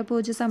 లేకపోతే ఇంట్లో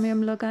పూజ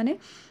సమయంలో కానీ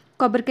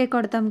కొబ్బరికాయ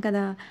కొడతాం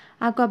కదా!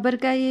 ఆ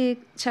కొబ్బరికాయ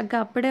చక్కగా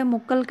అప్పుడే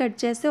ముక్కలు కట్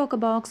చేసి ఒక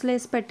బాక్స్‌లో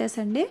ఏసి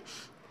పెట్టేసండి.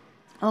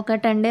 ఒక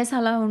 10 డేస్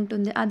అలా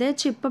ఉంటుంది. అదే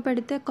చిప్ప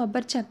పెడితే,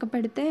 కొబ్బరి చెక్క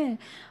పెడితే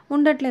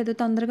ఉండట్లేదు.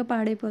 తొందరగా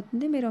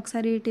పాడైపోతుంది. మీరు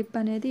ఒకసారి ఈ టిప్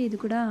అనేది ఇది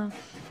కూడా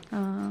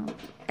ఆహ్,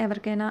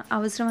 ఎవరికైనా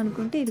అవసరం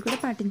అనుకుంటే ఇది కూడా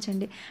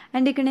పాటించండి.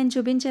 అండ్ ఇక్కడ నేను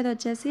చూపించేది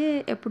వచ్చేసి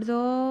ఎప్పుడుదో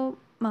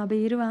మా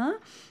బీరువా,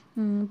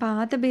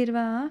 పాత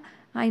బీరువా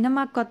అయినా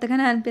మాకు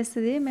కొత్తగానే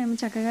అనిపిస్తది. మేము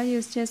చక్కగా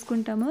యూజ్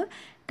చేసుకుంటాము.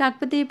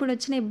 కాకపోతే ఇప్పుడు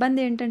వచ్చిన ఇబ్బంది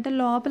ఏంటంటే,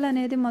 లోపల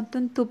అనేది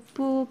మొత్తం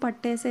తుప్పు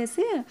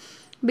పట్టేసేసి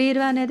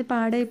బీరువా అనేది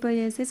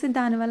పాడైపోయేసేసి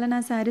దానివల్ల నా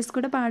శారీస్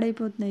కూడా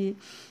పాడైపోతున్నాయి.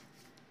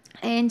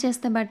 ఏం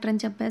చేస్తే బెటర్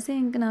అని చెప్పేసి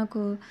ఇంక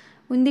నాకు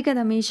ఉంది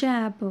కదా మీషో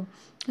యాప్.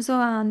 సో,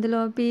 అందులో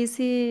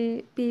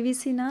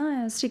పీవీసీనా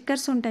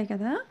స్టిక్కర్స్ ఉంటాయి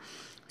కదా!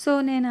 సో,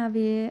 నేను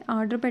అవి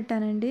ఆర్డర్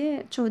పెట్టానండి.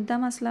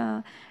 చూద్దాం అసల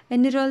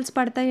ఎన్ని రోజులు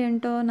పడతాయి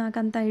ఏంటో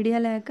నాకంత ఐడియా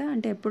లేక,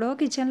 అంటే ఎప్పుడో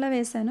కిచెన్‌లో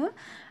వేశాను.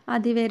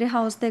 అది వేరే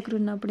హౌస్ దగ్గర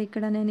ఉన్నప్పుడు.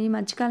 ఇక్కడ నేను ఈ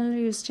మధ్య కాలంలో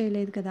యూజ్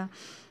చేయలేదు కదా!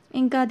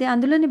 ఇంకా అది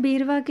అందులోని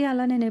బీరువాకి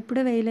అలా నేను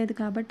ఎప్పుడూ వేయలేదు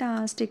కాబట్టి ఆ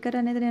స్టిక్కర్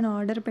అనేది నేను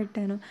ఆర్డర్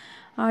పెట్టాను.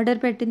 ఆర్డర్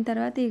పెట్టిన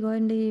తర్వాత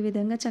ఇగోండి ఈ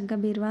విధంగా చక్కగా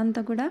బీరువా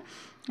అంతా కూడా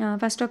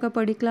ఫస్ట్ ఒక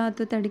పొడి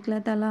క్లాత్, తడి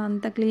క్లాత్ అలా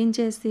అంతా క్లీన్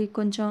చేసి,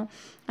 కొంచెం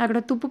అక్కడ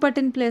తుప్పు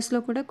పట్టిన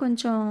ప్లేస్‌లో కూడా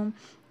కొంచెం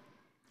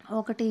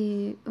ఒకటి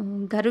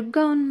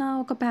గరుగ్గా ఉన్న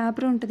ఒక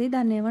పేపర్ ఉంటది.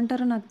 దాన్ని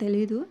ఏమంటారో నాకు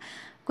తెలీదు.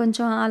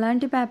 కొంచెం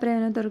అలాంటి పేపర్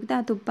ఏమైనా దొరికితే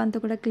ఆ తుప్పంతా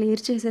కూడా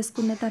క్లియర్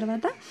చేసేసుకున్న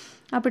తర్వాత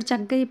అప్పుడు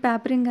చక్కగా ఈ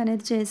పేపరింగ్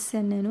అనేది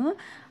చేసేసాను నేను.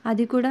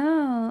 అది కూడా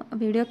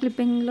వీడియో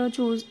క్లిప్పింగ్‌లో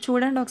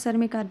చూడండి ఒకసారి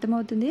మీకు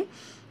అర్థమవుతుంది.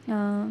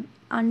 ఆహ్,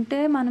 అంటే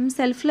మనం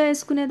సెల్ఫ్‌లో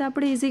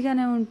ఏసుకునేటప్పుడు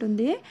ఈజీగానే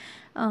ఉంటుంది.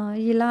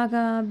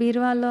 ఇలాగా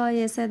బీరువాలో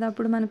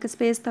ఏసేటప్పుడు మనకి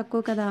స్పేస్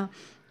తక్కువ కదా!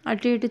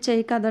 అటు ఇటు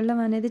చెయ్యి కదలడం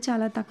అనేది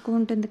చాలా తక్కువ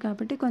ఉంటుంది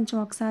కాబట్టి కొంచెం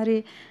ఒకసారి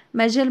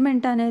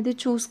మెజర్‌మెంట్ అనేది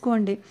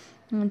చూసుకోండి.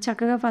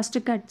 చక్కగా ఫస్ట్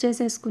కట్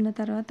చేసేసుకున్న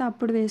తర్వాత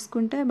అప్పుడు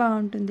వేసుకుంటే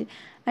బావుంటుంది.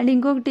 అండ్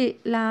ఇంకొకటి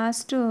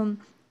లాస్ట్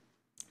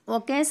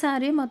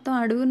ఒకేసారి మొత్తం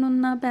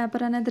అడుగునున్న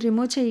పేపర్ అనేది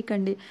రిమూవ్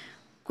చేయకండి.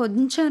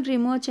 కొంచెం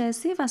రిమూవ్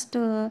చేసి ఫస్ట్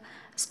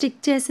స్టిక్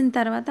చేసిన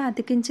తర్వాత,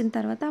 అతికించిన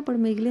తర్వాత అప్పుడు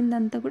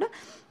మిగిలిందంతా కూడా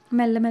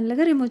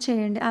మెల్లమెల్లగా రిమూవ్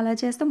చేయండి. అలా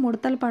చేస్తే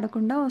ముడతలు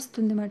పడకుండా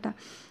వస్తుందిమాట.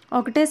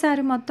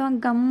 ఒకటేసారి మొత్తం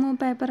గమ్ము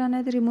పేపర్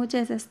అనేది రిమూవ్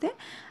చేసేస్తే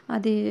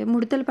అది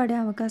ముడతలు పడే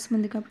అవకాశం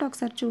ఉంది కాబట్టి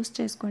ఒకసారి చూసి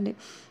చేసుకోండి.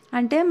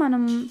 అంటే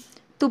మనం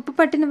తుప్పు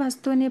పట్టిన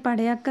వస్తువుని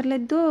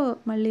పడేయక్కర్లేదు.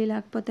 మళ్ళీ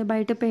లేకపోతే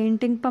బయట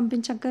పెయింటింగ్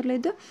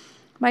పంపించక్కర్లేదు.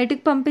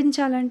 బయటికి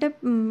పంపించాలంటే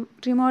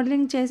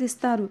రీమోడలింగ్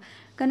చేసిస్తారు.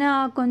 కానీ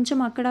కొంచెం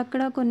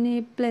అక్కడక్కడ కొన్ని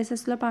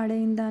ప్లేసెస్‌లో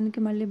పాడైన దానికి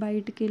మళ్ళీ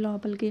బయటికి,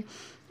 లోపలికి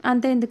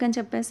అంతే ఎందుకని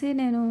చెప్పేసి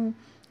నేను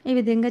ఈ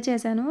విధంగా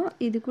చేశాను.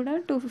 ఇది కూడా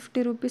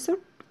 250 రూపీస్,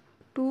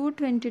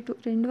 222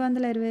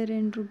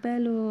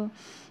 222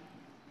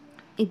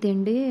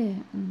 ఇదండి.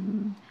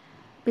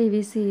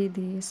 పీవీసీ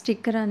ఇది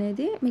స్టిక్కర్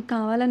అనేది మీకు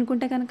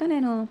కావాలనుకుంటే కనుక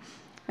నేను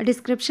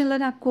డిస్క్రిప్షన్లో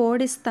నాకు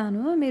కోడ్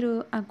ఇస్తాను. మీరు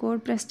ఆ కోడ్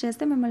ప్రెస్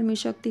చేస్తే మిమ్మల్ని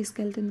మీషోకి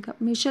తీసుకెళ్తుంది.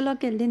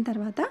 మీషోలోకి వెళ్ళిన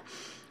తర్వాత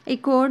ఈ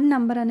కోడ్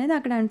నెంబర్ అనేది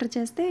అక్కడ ఎంటర్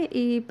చేస్తే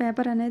ఈ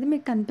పేపర్ అనేది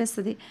మీకు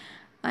కనిపిస్తుంది.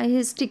 అవి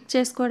స్టిక్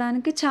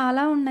చేసుకోవడానికి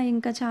చాలా ఉన్నాయి,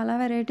 ఇంకా చాలా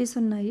వెరైటీస్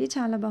ఉన్నాయి,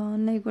 చాలా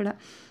బాగున్నాయి కూడా.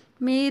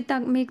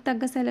 మీకు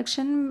తగ్గ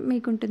సెలెక్షన్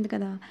మీకు ఉంటుంది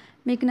కదా,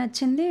 మీకు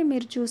నచ్చింది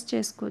మీరు చూస్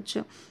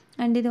చేసుకోవచ్చు.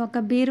 అండ్ ఇది ఒక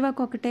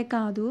బీరువాకి ఒకటే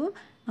కాదు,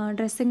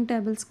 డ్రెస్సింగ్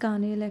టేబుల్స్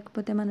కానీ,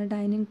 లేకపోతే మన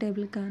డైనింగ్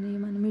టేబుల్ కానీ,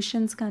 మన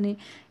మిషన్స్ కానీ,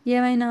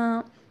 ఏమైనా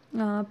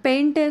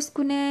పెయింట్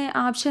వేసుకునే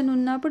ఆప్షన్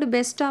ఉన్నప్పుడు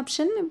బెస్ట్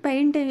ఆప్షన్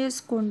పెయింట్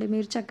వేసుకోండి.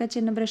 మీరు చక్కగా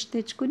చిన్న బ్రష్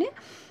తెచ్చుకుని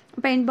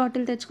పెయింట్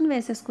బాటిల్ తెచ్చుకుని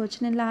వేసేసుకోవచ్చు.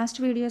 నేను లాస్ట్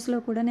వీడియోస్లో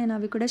కూడా నేను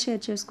అవి కూడా షేర్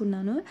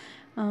చేసుకున్నాను.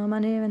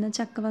 మన ఏమైనా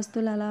చెక్క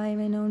వస్తువులు అలా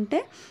ఏమైనా ఉంటే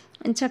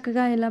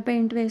చక్కగా ఇలా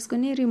పెయింట్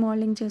వేసుకుని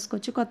రీమోడలింగ్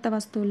చేసుకోవచ్చు కొత్త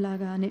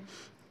వస్తువుల్లాగా అని.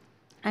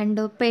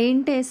 అండ్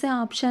పెయింట్ వేసే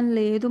ఆప్షన్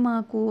లేదు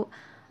మాకు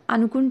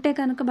అనుకుంటే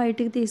కనుక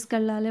బయటికి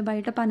తీసుకెళ్ళాలి,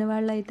 బయట పని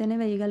వాళ్ళు అయితేనే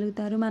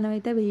వేయగలుగుతారు,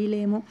 మనమైతే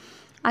వేయలేము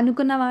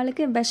అనుకున్న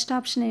వాళ్ళకి బెస్ట్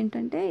ఆప్షన్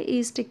ఏంటంటే ఈ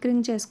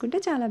స్టిక్కరింగ్ చేసుకుంటే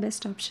చాలా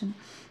బెస్ట్ ఆప్షన్.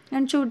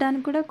 అండ్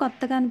చూడడానికి కూడా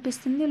కొత్తగా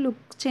అనిపిస్తుంది,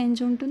 లుక్ చేంజ్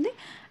ఉంటుంది.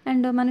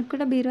 అండ్ మనకు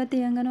కూడా బీరువా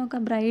తీయంగానే ఒక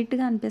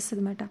బ్రైట్గా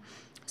అనిపిస్తుంది అన్నమాట.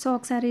 సో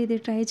ఒకసారి ఇది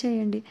ట్రై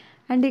చేయండి.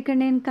 అండ్ ఇక్కడ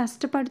నేను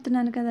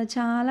కష్టపడుతున్నాను కదా,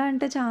 చాలా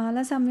అంటే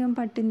చాలా సమయం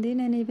పట్టింది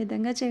నేను ఈ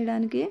విధంగా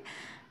చేయడానికి.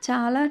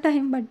 చాలా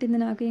టైం పట్టింది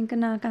నాకు. ఇంకా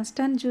నా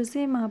కష్టాన్ని చూసి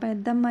మా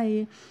పెద్దమ్మాయి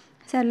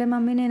సర్లే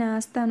మమ్మీ నేను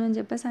వేస్తాను అని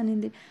చెప్పేసి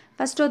అనింది.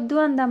 ఫస్ట్ వద్దు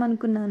అందాం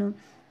అనుకున్నాను.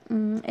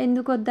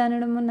 ఎందుకు వద్దు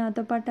అనడం,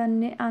 నాతో పాటు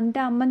అన్నీ అంటే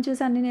అమ్మని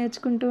చూసి అన్నీ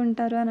నేర్చుకుంటూ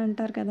ఉంటారు అని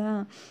అంటారు కదా,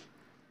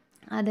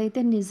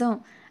 అదైతే నిజం.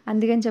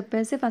 అందుకని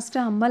చెప్పేసి ఫస్ట్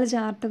అమ్మలు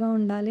జాగ్రత్తగా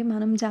ఉండాలి,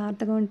 మనం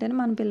జాగ్రత్తగా ఉంటేనే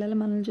మన పిల్లలు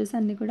మనల్ని చూసి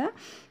అన్నీ కూడా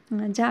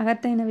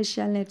జాగ్రత్త అయిన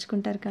విషయాలు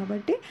నేర్చుకుంటారు.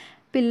 కాబట్టి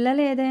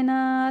పిల్లలు ఏదైనా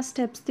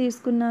స్టెప్స్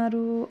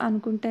తీసుకున్నారు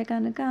అనుకుంటే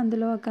కనుక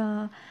అందులో ఒక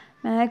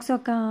మ్యాక్స్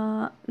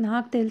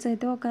నాకు తెలిసి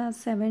అయితే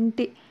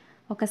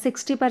ఒక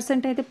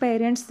 60% అయితే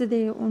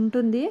పేరెంట్స్ది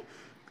ఉంటుంది.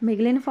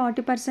 మిగిలిన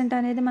 40%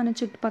 అనేది మన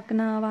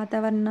చుట్టుపక్కన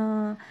వాతావరణం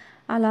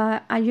అలా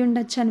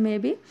అయ్యుండొచ్చు అని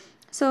మేబీ.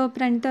 సో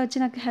ఫ్రెండ్తో వచ్చి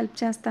నాకు హెల్ప్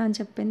చేస్తా అని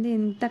చెప్పింది.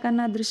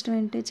 ఇంతకన్నా అదృష్టం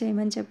ఏంటి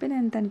చేయమని చెప్పి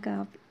నేను తనకు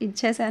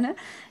ఇచ్చేసాను.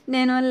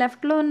 నేను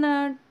లెఫ్ట్లో ఉన్న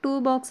 2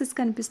 బాక్సెస్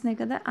కనిపిస్తున్నాయి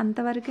కదా,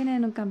 అంతవరకే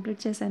నేను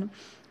కంప్లీట్ చేశాను.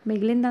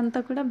 మిగిలిందంతా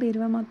కూడా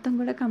బీరువా మొత్తం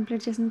కూడా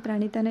కంప్లీట్ చేసింది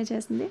ప్రణీతనే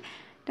చేసింది.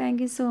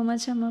 థ్యాంక్ యూ సో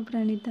మచ్ అమ్మ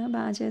ప్రణీత,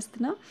 బాగా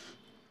చేస్తున్నావు.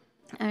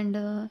 అండ్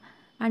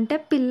అంటే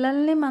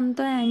పిల్లల్ని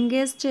మనతో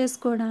ఎంగేజ్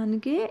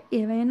చేసుకోవడానికి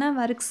ఏవైనా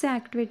వర్క్స్,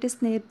 యాక్టివిటీస్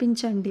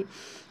నేర్పించండి.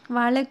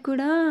 వాళ్ళకి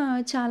కూడా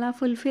చాలా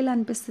ఫుల్ఫిల్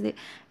అనిపిస్తుంది.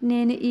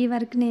 నేను ఈ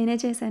వర్క్ నేనే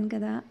చేశాను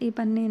కదా, ఈ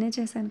పని నేనే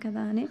చేశాను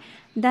కదా అని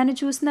దాన్ని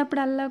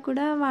చూసినప్పుడల్లా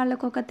కూడా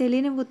వాళ్ళకు ఒక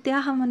తెలియని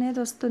ఉత్సాహం అనేది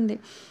వస్తుంది.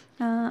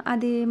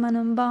 అది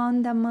మనం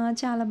బాగుందమ్మా,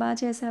 చాలా బాగా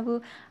చేసావు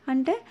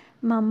అంటే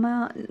మా అమ్మ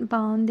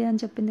బాగుంది అని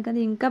చెప్పింది కదా,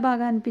 ఇంకా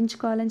బాగా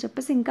అనిపించుకోవాలని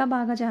చెప్పేసి ఇంకా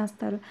బాగా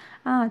చేస్తారు.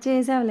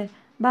 చేసావులే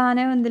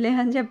బాగానే ఉందిలే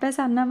అని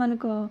చెప్పేసి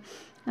అన్నామనుకో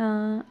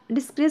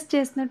డిస్కరేజ్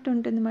చేసినట్టు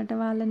ఉంటుంది అన్నమాట.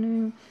 వాళ్ళని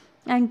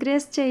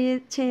ఎంకరేజ్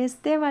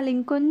చేస్తే వాళ్ళు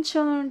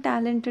ఇంకొంచెం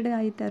టాలెంటెడ్గా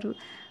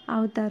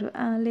అవుతారు.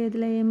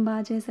 లేదులే ఏం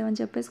బాగా చేసావని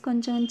చెప్పేసి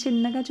కొంచెం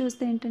చిన్నగా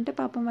చూస్తే ఏంటంటే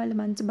పాపం వాళ్ళు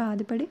మంచి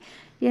బాధపడి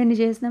ఎన్ని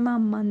చేసినా మా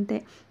అమ్మ అంతే,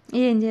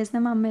 ఏం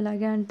చేసినా మా అమ్మ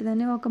ఇలాగే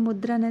అంటుందని ఒక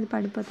ముద్ర అనేది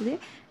పడిపోతుంది.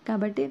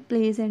 కాబట్టి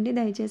ప్లీజ్ అండి,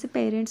 దయచేసి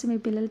పేరెంట్స్ మీ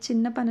పిల్లలు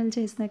చిన్న పనులు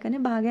చేసినా కానీ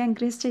బాగా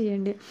ఎంకరేజ్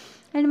చేయండి.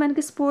 అండ్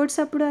మనకి స్పోర్ట్స్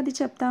అప్పుడు అది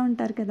చెప్తూ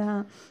ఉంటారు కదా,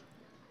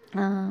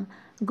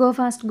 గో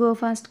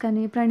ఫాస్ట్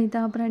కానీ ప్రణీత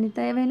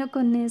ఏవైనా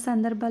కొన్ని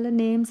సందర్భాల్లో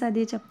నేమ్స్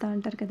అది చెప్తూ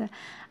ఉంటారు కదా,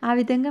 ఆ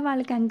విధంగా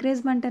వాళ్ళకి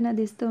ఎంకరేజ్మెంట్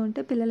అనేది ఇస్తూ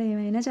ఉంటే పిల్లలు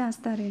ఏమైనా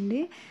చేస్తారండి.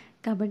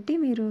 కాబట్టి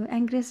మీరు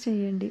ఎంకరేజ్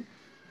చేయండి.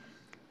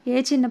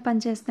 ఏ చిన్న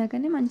పని చేసినా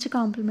కానీ మంచి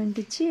కాంప్లిమెంట్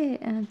ఇచ్చి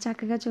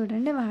చక్కగా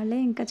చూడండి, వాళ్ళే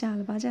ఇంకా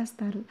చాలా బాగా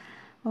చేస్తారు.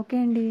 ఓకే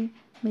అండి,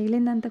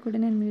 మిగిలిందంతా కూడా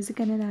నేను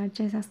మ్యూజిక్ అనేది యాడ్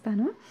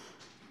చేసేస్తాను.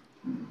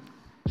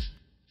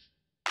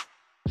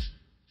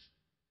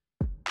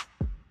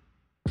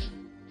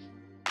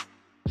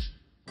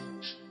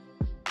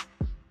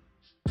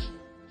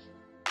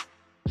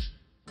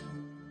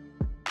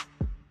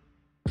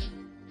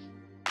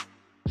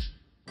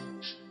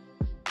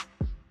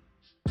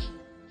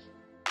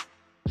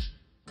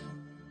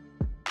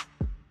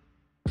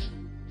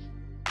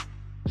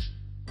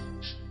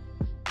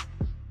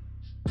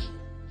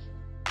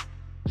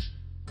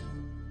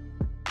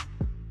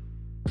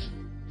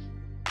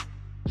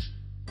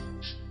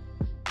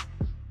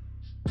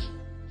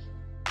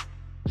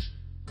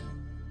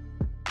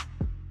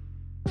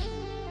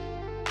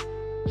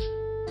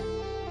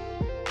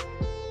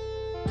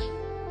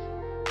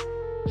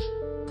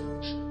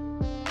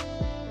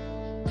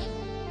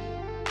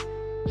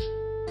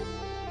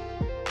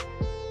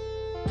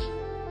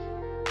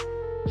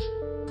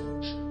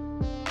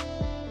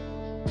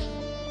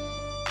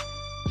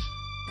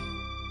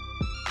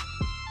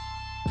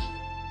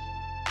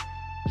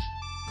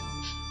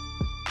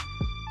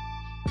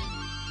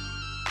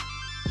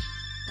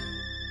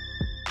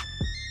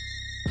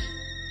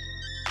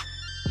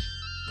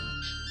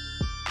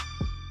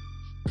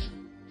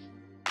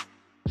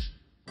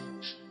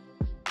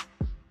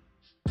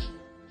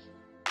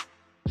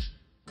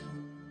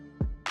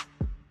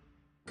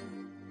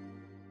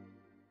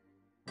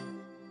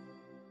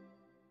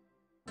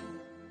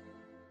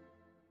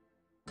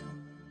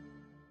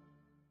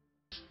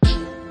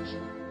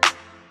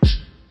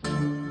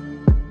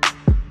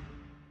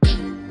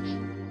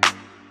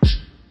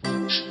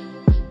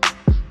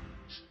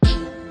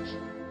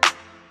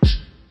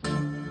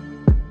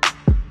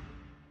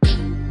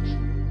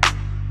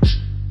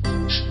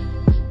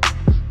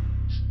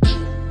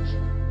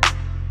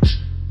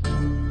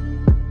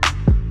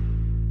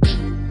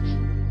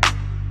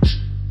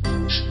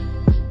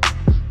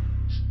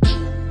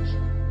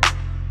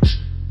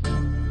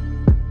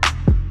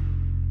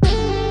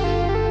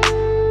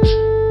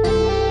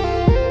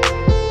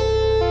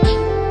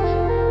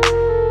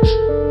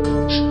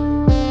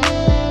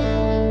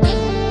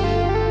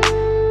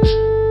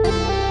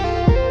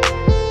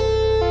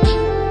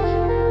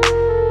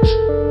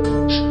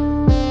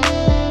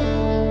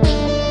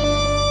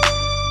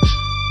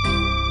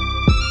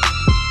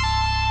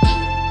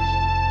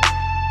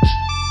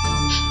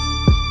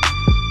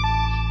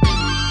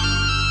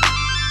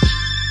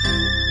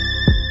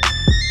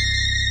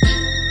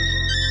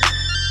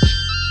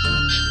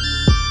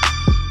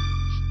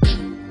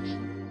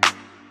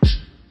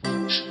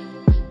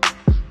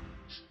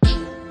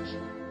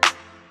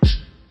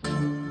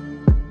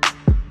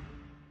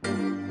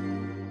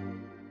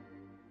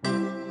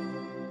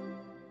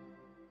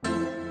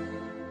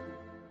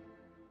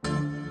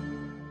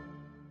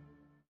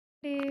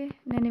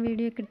 నేను ఈ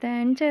వీడియో ఇక్కడ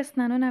ఎండ్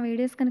చేస్తున్నాను. నా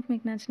వీడియోస్ కనుక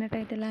మీకు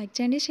నచ్చినట్టయితే లైక్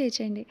చేయండి, షేర్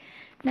చేయండి.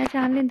 నా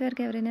ఛానల్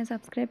ఇంతవరకు ఎవరైనా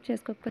సబ్స్క్రైబ్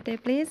చేసుకోకపోతే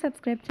ప్లీజ్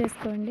సబ్స్క్రైబ్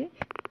చేసుకోండి.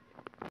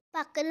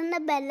 పక్కనున్న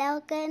బెల్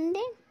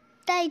ఐకాన్ని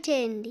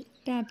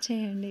ట్యాప్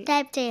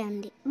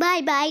చేయండి.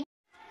 Bye bye.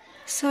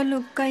 సో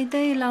లుక్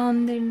అయితే ఇలా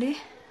ఉందండి.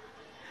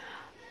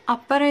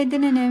 అప్పర్ అయితే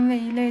నేనేం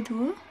వేయలేదు.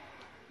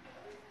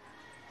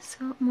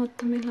 సో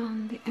మొత్తం ఇలా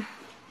ఉంది.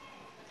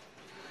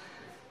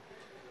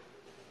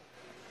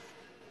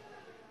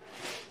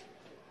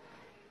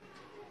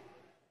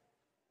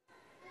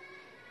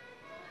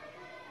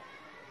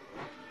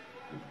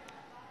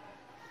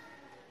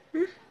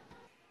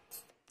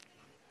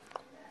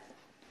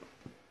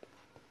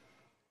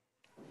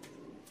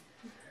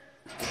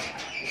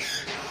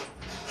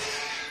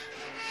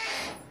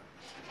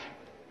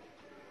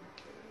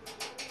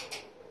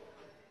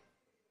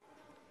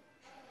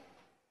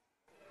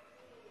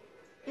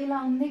 ఇలా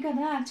ఉంది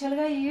కదా.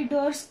 యాక్చువల్గా ఈ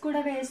డోర్స్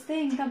కూడా వేస్తే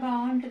ఇంకా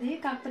బాగుంటుంది.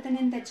 కాకపోతే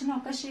నేను తెచ్చిన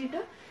ఒక షీట్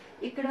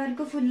ఇక్కడ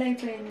వరకు ఫుల్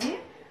అయిపోయింది.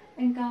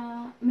 ఇంకా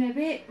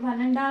మేబీ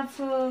 1.5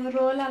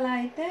 రోల్ అలా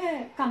అయితే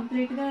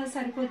కంప్లీట్గా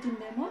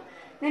సరిపోతుందేమో.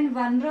 నేను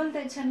 1 రోల్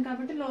తెచ్చాను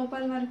కాబట్టి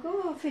లోపల వరకు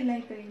ఫిల్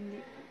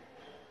అయిపోయింది.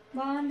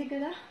 బాగుంది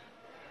కదా.